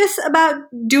anxious about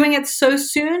doing it so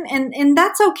soon. And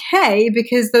that's okay,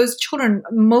 because those children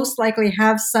most likely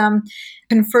have some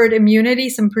conferred immunity,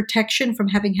 some protection from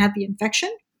having had the infection.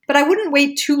 But I wouldn't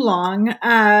wait too long.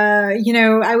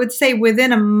 I would say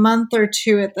within a month or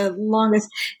two at the longest,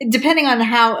 depending on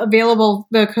how available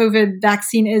the COVID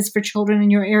vaccine is for children in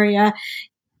your area.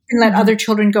 You can let other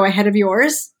children go ahead of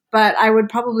yours, but I would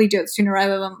probably do it sooner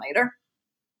rather than later.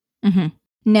 Mm-hmm.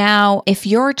 Now, if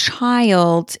your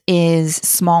child is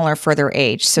smaller for their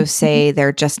age, so say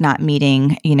they're just not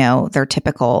meeting, their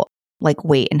typical like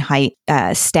weight and height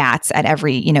stats at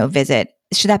every, visit,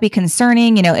 should that be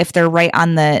concerning? If they're right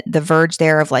on the verge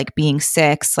there of like being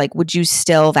 6, like would you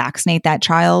still vaccinate that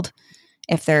child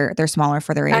if they're smaller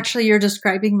for their age? Actually, you're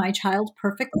describing my child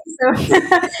perfectly. So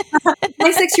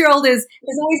my 6-year-old has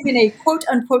always been a quote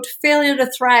unquote failure to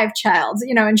thrive child,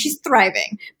 and she's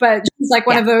thriving, but she's like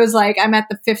one of those, like I'm at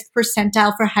the 5th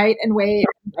percentile for height and weight.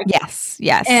 Yes.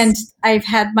 And I've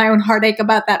had my own heartache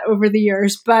about that over the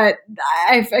years, but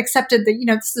I've accepted that,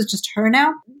 this is just her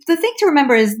now. The thing to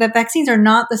remember is that vaccines are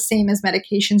not the same as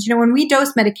medications. When we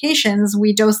dose medications,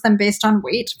 we dose them based on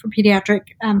weight for pediatric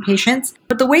patients.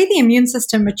 But the way the immune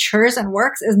system matures and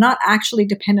works is not actually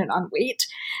dependent on weight.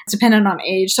 It's dependent on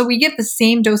age. So we give the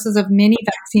same doses of many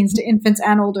vaccines to infants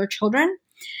and older children.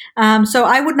 So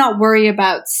I would not worry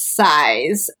about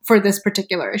size for this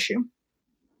particular issue.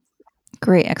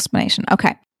 Great explanation.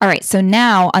 Okay. All right. So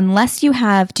now,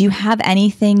 do you have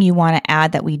anything you want to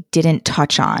add that we didn't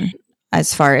touch on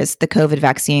as far as the COVID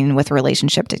vaccine with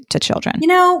relationship to children?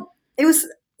 It was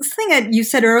this thing that you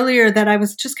said earlier that I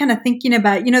was just kind of thinking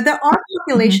about. There are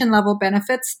population level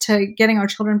benefits to getting our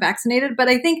children vaccinated, but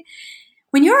I think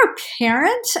when you're a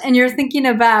parent and you're thinking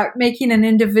about making an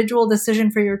individual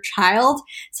decision for your child,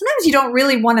 sometimes you don't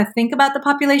really want to think about the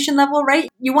population level, right?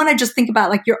 You want to just think about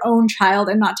like your own child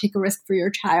and not take a risk for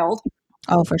your child.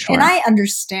 Oh, for sure. And I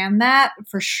understand that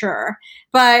for sure.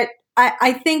 But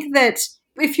I think that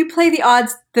if you play the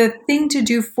odds, the thing to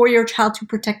do for your child to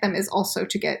protect them is also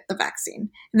to get the vaccine.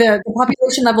 The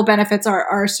population level benefits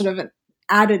are sort of an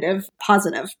additive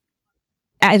positive.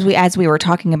 As we were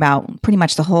talking about pretty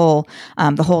much the whole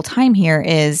time here,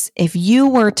 is if you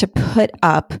were to put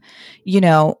up,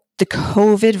 the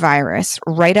COVID virus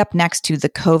right up next to the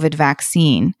COVID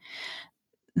vaccine,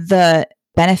 the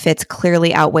benefits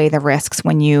clearly outweigh the risks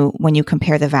when you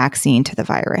compare the vaccine to the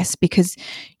virus, because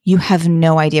you have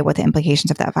no idea what the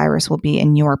implications of that virus will be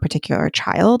in your particular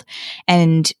child.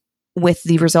 And with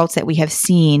the results that we have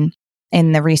seen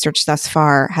in the research thus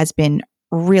far has been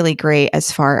really great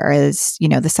as far as,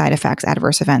 the side effects,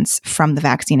 adverse events from the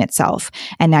vaccine itself.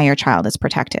 And now your child is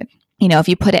protected. If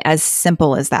you put it as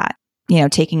simple as that,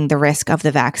 taking the risk of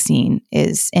the vaccine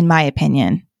is, in my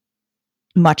opinion,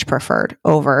 much preferred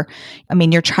over,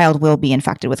 your child will be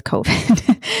infected with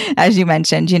COVID. As you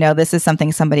mentioned, this is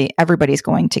something everybody's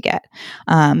going to get.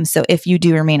 So if you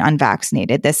do remain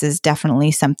unvaccinated, this is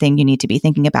definitely something you need to be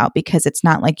thinking about, because it's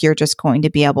not like you're just going to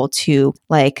be able to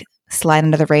like slide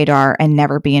under the radar and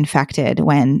never be infected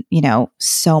when,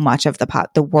 so much of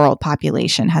the world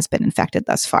population has been infected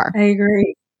thus far. I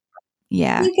agree.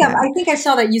 Yeah. I think I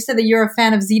saw that you said that you're a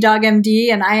fan of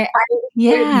ZDoggMD, and I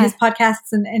his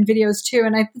podcasts and videos too.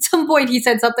 And at some point he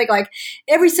said something like,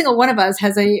 every single one of us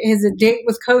has a date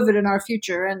with COVID in our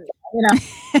future. And,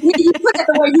 he put it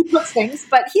the way he puts things,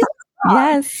 but he's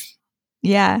yes.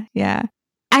 Yeah. Yeah.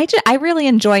 I really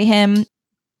enjoy him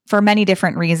for many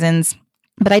different reasons,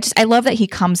 but I love that he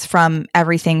comes from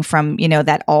everything from,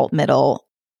 that alt middle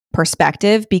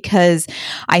perspective, because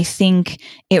I think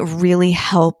it really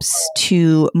helps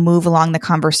to move along the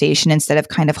conversation instead of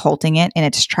kind of halting it in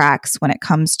its tracks when it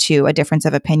comes to a difference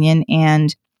of opinion.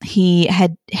 And he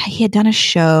had done a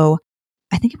show,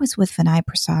 I think it was with Vinay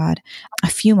Prasad, a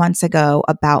few months ago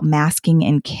about masking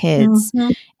in kids.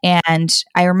 Mm-hmm. And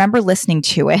I remember listening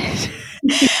to it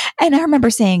and I remember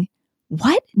saying,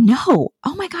 what? No.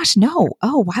 Oh my gosh, no.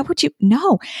 Oh, why would you?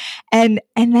 No. And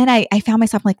then I found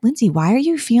myself like, Lindsay, why are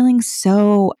you feeling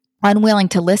so unwilling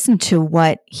to listen to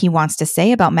what he wants to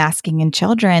say about masking in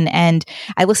children? And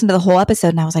I listened to the whole episode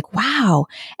and I was like, wow.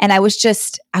 And I was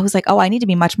like, oh, I need to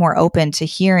be much more open to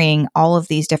hearing all of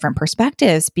these different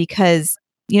perspectives, because,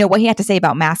 what he had to say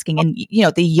about masking and,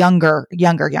 the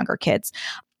younger kids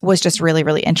was just really,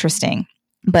 really interesting.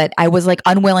 But I was like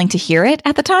unwilling to hear it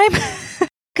at the time.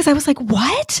 Because I was like,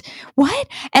 what?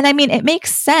 And I mean, it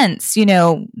makes sense, you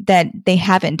know, that they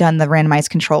haven't done the randomized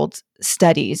controlled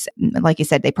studies. Like you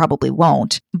said, they probably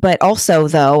won't. But also,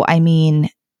 though, I mean,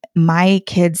 my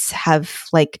kids have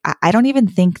like, I don't even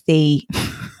think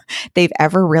they've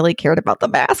ever really cared about the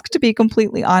mask, to be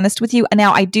completely honest with you. And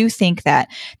now I do think that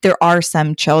there are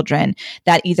some children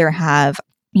that either have,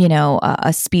 you know,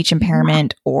 a speech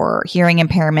impairment or hearing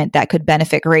impairment that could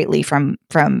benefit greatly from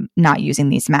not using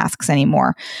these masks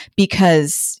anymore,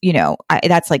 because, you know,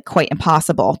 that's like quite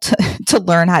impossible to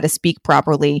learn how to speak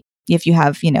properly if you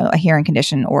have, you know, a hearing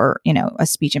condition or, you know, a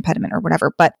speech impediment or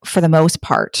whatever. But for the most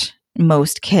part,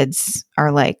 most kids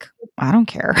are like, I don't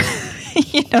care.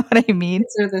 You know what I mean?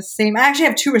 They're the same. I actually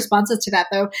have two responses to that,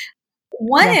 though.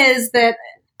 One is that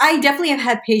I definitely have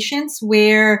had patients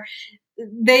where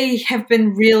they have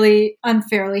been really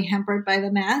unfairly hampered by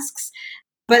the masks.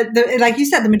 But like you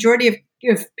said, the majority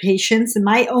of patients and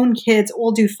my own kids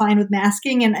all do fine with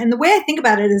masking. And the way I think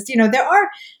about it is, you know, there are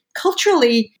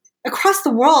culturally, across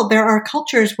the world, there are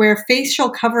cultures where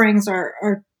facial coverings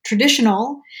are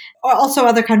traditional. Also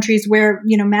other countries where,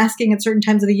 you know, masking at certain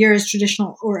times of the year is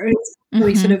traditional or is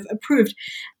really sort of approved.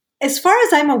 As far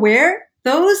as I'm aware,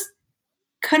 those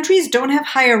countries don't have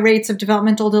higher rates of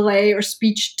developmental delay or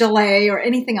speech delay or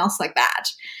anything else like that,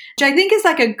 which I think is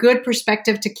like a good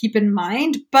perspective to keep in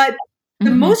mind. But the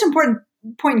most important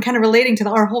point kind of relating to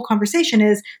our whole conversation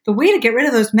is the way to get rid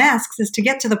of those masks is to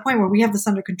get to the point where we have this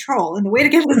under control. And the way to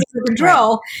get this under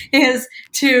control is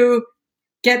to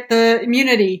get the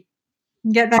immunity,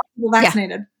 get people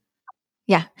vaccinated.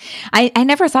 Yeah. I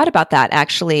never thought about that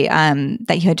actually,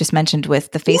 that you had just mentioned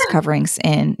with the face coverings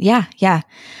in.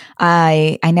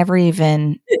 I never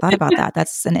even thought about that.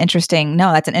 That's an interesting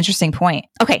point.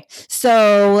 Okay.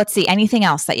 So let's see. Anything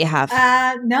else that you have?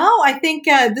 No, I think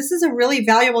this is a really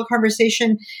valuable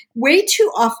conversation. Way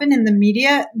too often in the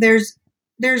media, there's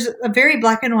a very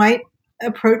black and white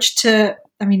approach to,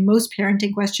 I mean, most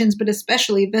parenting questions, but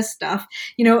especially this stuff.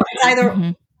 You know, it's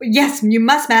either yes, you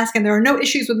must mask and there are no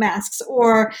issues with masks,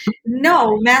 or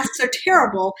no, masks are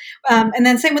terrible. And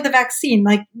then same with the vaccine.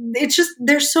 Like, it's just,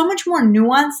 there's so much more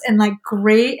nuance and like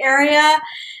gray area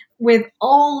with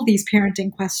all these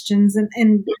parenting questions.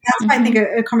 And that's why I think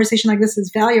a conversation like this is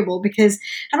valuable, because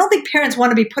I don't think parents want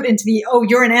to be put into the, oh,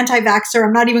 you're an anti-vaxxer,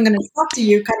 I'm not even going to talk to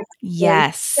you kind of thing.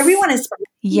 Yes. Everyone has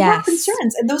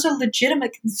concerns, and those are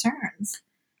legitimate concerns.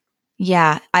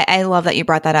 Yeah, I love that you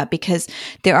brought that up, because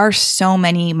there are so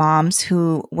many moms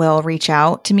who will reach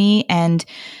out to me and,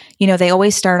 you know, they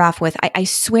always start off with, I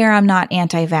swear I'm not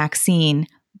anti-vaccine,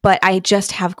 but I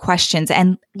just have questions.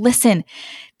 And listen,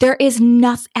 there is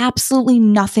absolutely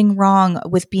nothing wrong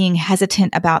with being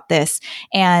hesitant about this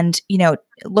and, you know,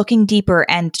 looking deeper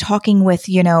and talking with,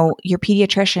 you know, your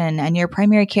pediatrician and your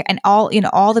primary care and all, you know,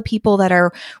 all the people that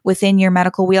are within your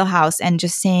medical wheelhouse, and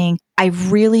just saying, I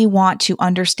really want to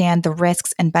understand the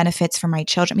risks and benefits for my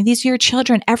children. I mean, these are your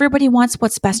children. Everybody wants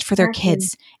what's best for their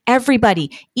kids.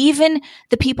 Everybody, even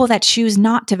the people that choose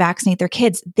not to vaccinate their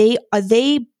kids, they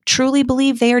truly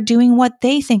believe they are doing what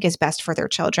they think is best for their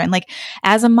children. Like,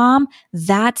 as a mom,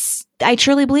 I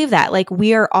truly believe that. Like,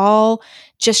 we are all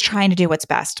just trying to do what's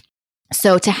best.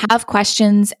 So to have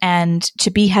questions and to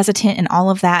be hesitant and all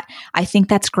of that, I think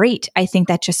that's great. I think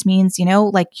that just means, you know,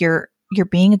 like you're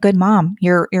being a good mom.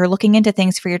 You're looking into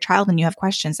things for your child and you have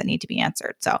questions that need to be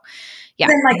answered. So yeah.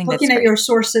 And like looking at your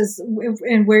sources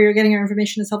and where you're getting your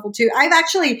information is helpful too. I've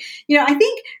actually, you know, I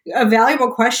think a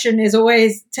valuable question is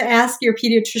always to ask your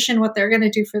pediatrician what they're going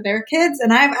to do for their kids.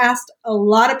 And I've asked a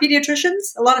lot of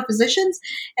pediatricians, a lot of physicians,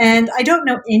 and I don't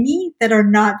know any that are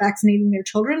not vaccinating their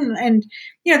children. And,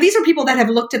 you know, these are people that have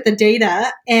looked at the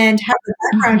data and have the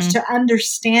background to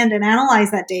understand and analyze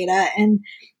that data. And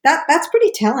that's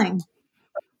pretty telling.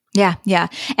 Yeah. Yeah.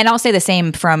 And I'll say the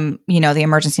same from, you know, the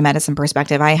emergency medicine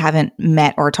perspective. I haven't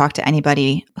met or talked to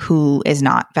anybody who is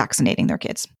not vaccinating their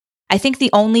kids. I think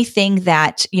the only thing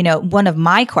that, you know, one of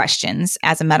my questions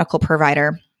as a medical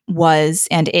provider was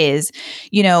and is,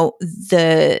 you know,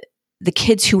 the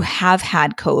kids who have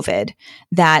had COVID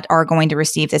that are going to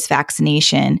receive this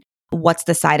vaccination, what's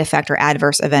the side effect or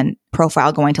adverse event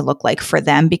profile going to look like for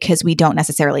them? Because we don't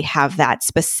necessarily have that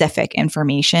specific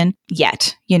information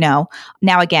yet, you know.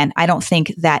 Now, again, I don't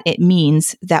think that it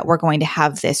means that we're going to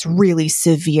have this really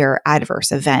severe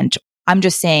adverse event. I'm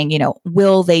just saying, you know,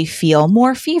 will they feel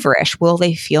more feverish? Will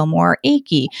they feel more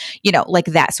achy? You know, like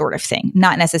that sort of thing,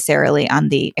 not necessarily on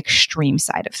the extreme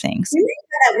side of things. We may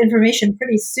get that information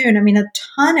pretty soon. I mean, a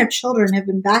ton of children have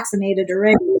been vaccinated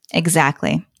already.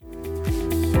 Exactly.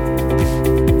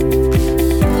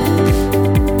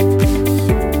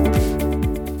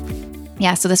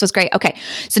 Yeah, so this was great. Okay,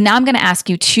 so now I'm going to ask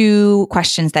you 2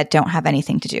 questions that don't have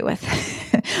anything to do with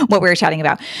what we were chatting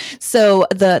about. So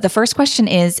the first question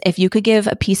is, if you could give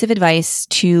a piece of advice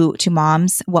to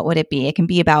moms, what would it be? It can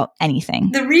be about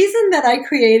anything. The reason that I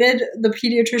created the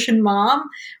Pediatrician Mom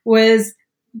was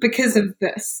because of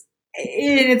this.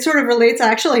 And it sort of relates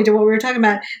actually to what we were talking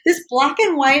about. This black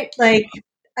and white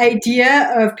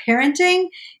idea of parenting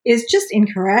is just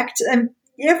incorrect. And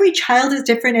every child is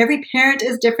different. Every parent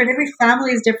is different. Every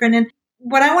family is different. And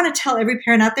what I want to tell every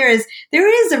parent out there is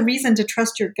a reason to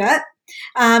trust your gut.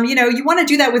 You want to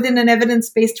do that within an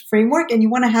evidence-based framework, and you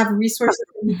want to have resources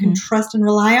that you can trust and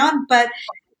rely on. But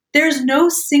there's no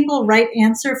single right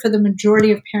answer for the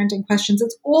majority of parenting questions.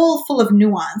 It's all full of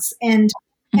nuance, and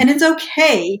it's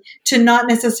okay to not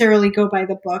necessarily go by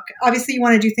the book. Obviously, you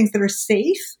want to do things that are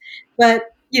safe, but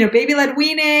baby-led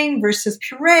weaning versus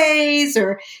purees,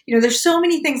 or, there's so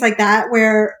many things like that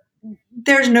where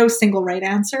there's no single right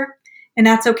answer, and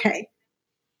that's okay.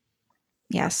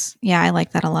 Yes. Yeah, I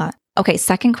like that a lot. Okay,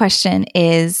 second question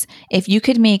is, if you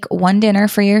could make one dinner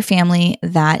for your family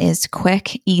that is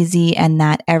quick, easy, and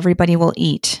that everybody will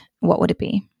eat, what would it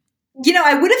be?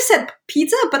 I would have said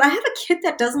pizza, but I have a kid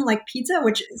that doesn't like pizza,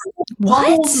 which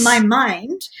boggles my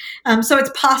mind. So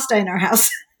it's pasta in our house.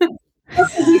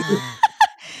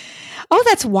 Oh,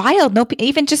 that's wild. No,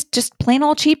 even just plain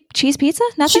old cheap cheese pizza?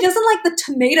 Nothing? She doesn't like the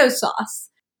tomato sauce.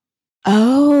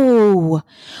 Oh,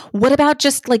 what about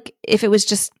just if it was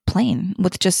just plain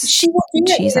with just cheese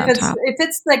on top? If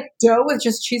it's like dough with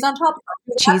just cheese on top,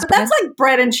 cheese that's like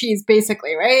bread and cheese,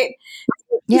 basically, right?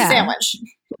 Yeah. Sandwich.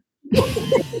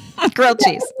 Grilled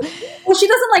cheese. Well, she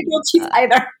doesn't like grilled cheese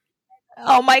either.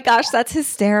 Oh my gosh, that's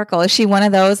hysterical. Is she one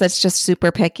of those that's just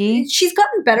super picky? She's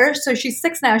gotten better. So she's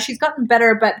 6 now. She's gotten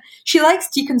better, but she likes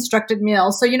deconstructed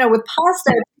meals. So, with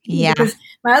pasta, because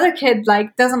my other kid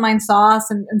doesn't mind sauce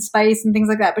and spice and things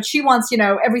like that, but she wants,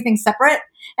 everything separate,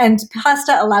 and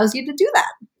pasta allows you to do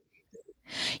that.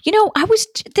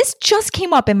 This just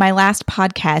came up in my last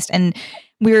podcast, and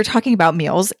we were talking about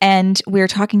meals, and we were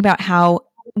talking about how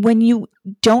when you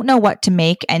don't know what to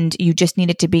make and you just need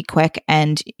it to be quick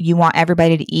and you want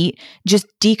everybody to eat, just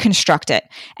deconstruct it.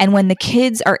 And when the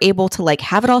kids are able to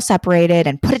have it all separated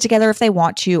and put it together if they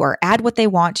want to, or add what they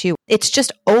want to, it's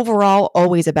just overall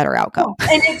always a better outcome.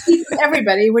 And it keeps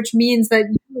everybody, which means that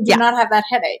you do not have that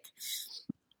headache.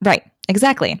 Right.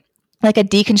 Exactly. Like a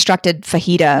deconstructed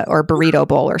fajita or burrito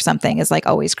bowl or something is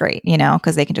always great,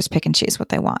 because they can just pick and choose what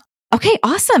they want. Okay,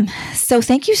 awesome. So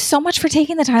thank you so much for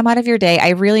taking the time out of your day.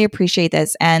 I really appreciate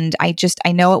this. And I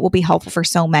know it will be helpful for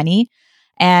so many.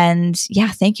 And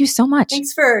yeah, thank you so much.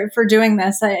 Thanks for doing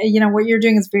this. What you're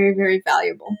doing is very, very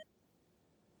valuable.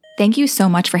 Thank you so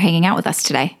much for hanging out with us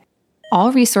today.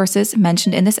 All resources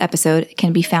mentioned in this episode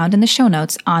can be found in the show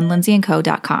notes on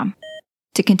lindsayandco.com.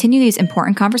 To continue these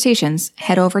important conversations,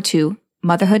 head over to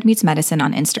Motherhood Meets Medicine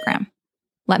on Instagram.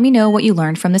 Let me know what you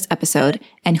learned from this episode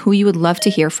and who you would love to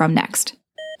hear from next.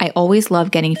 I always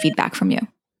love getting feedback from you.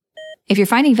 If you're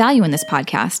finding value in this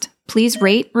podcast, please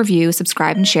rate, review,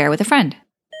 subscribe, and share with a friend.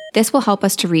 This will help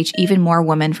us to reach even more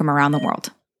women from around the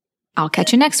world. I'll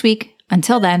catch you next week.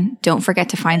 Until then, don't forget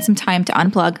to find some time to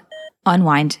unplug,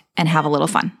 unwind, and have a little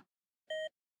fun.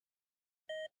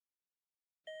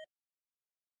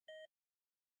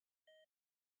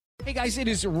 Hey guys, it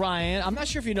is Ryan. I'm not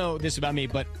sure if you know this about me,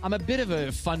 but I'm a bit of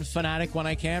a fun fanatic when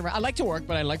I can. I like to work,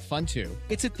 but I like fun too.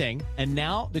 It's a thing. And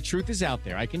now the truth is out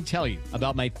there. I can tell you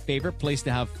about my favorite place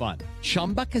to have fun.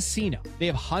 Chumba Casino. They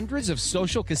have hundreds of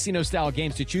social casino style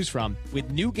games to choose from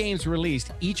with new games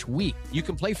released each week. You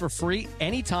can play for free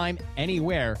anytime,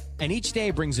 anywhere. And each day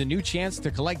brings a new chance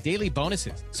to collect daily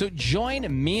bonuses. So join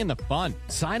me in the fun.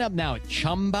 Sign up now at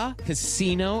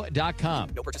ChumbaCasino.com.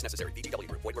 No purchase necessary. VGW.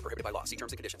 Void where prohibited by law. See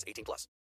terms and conditions. 18+.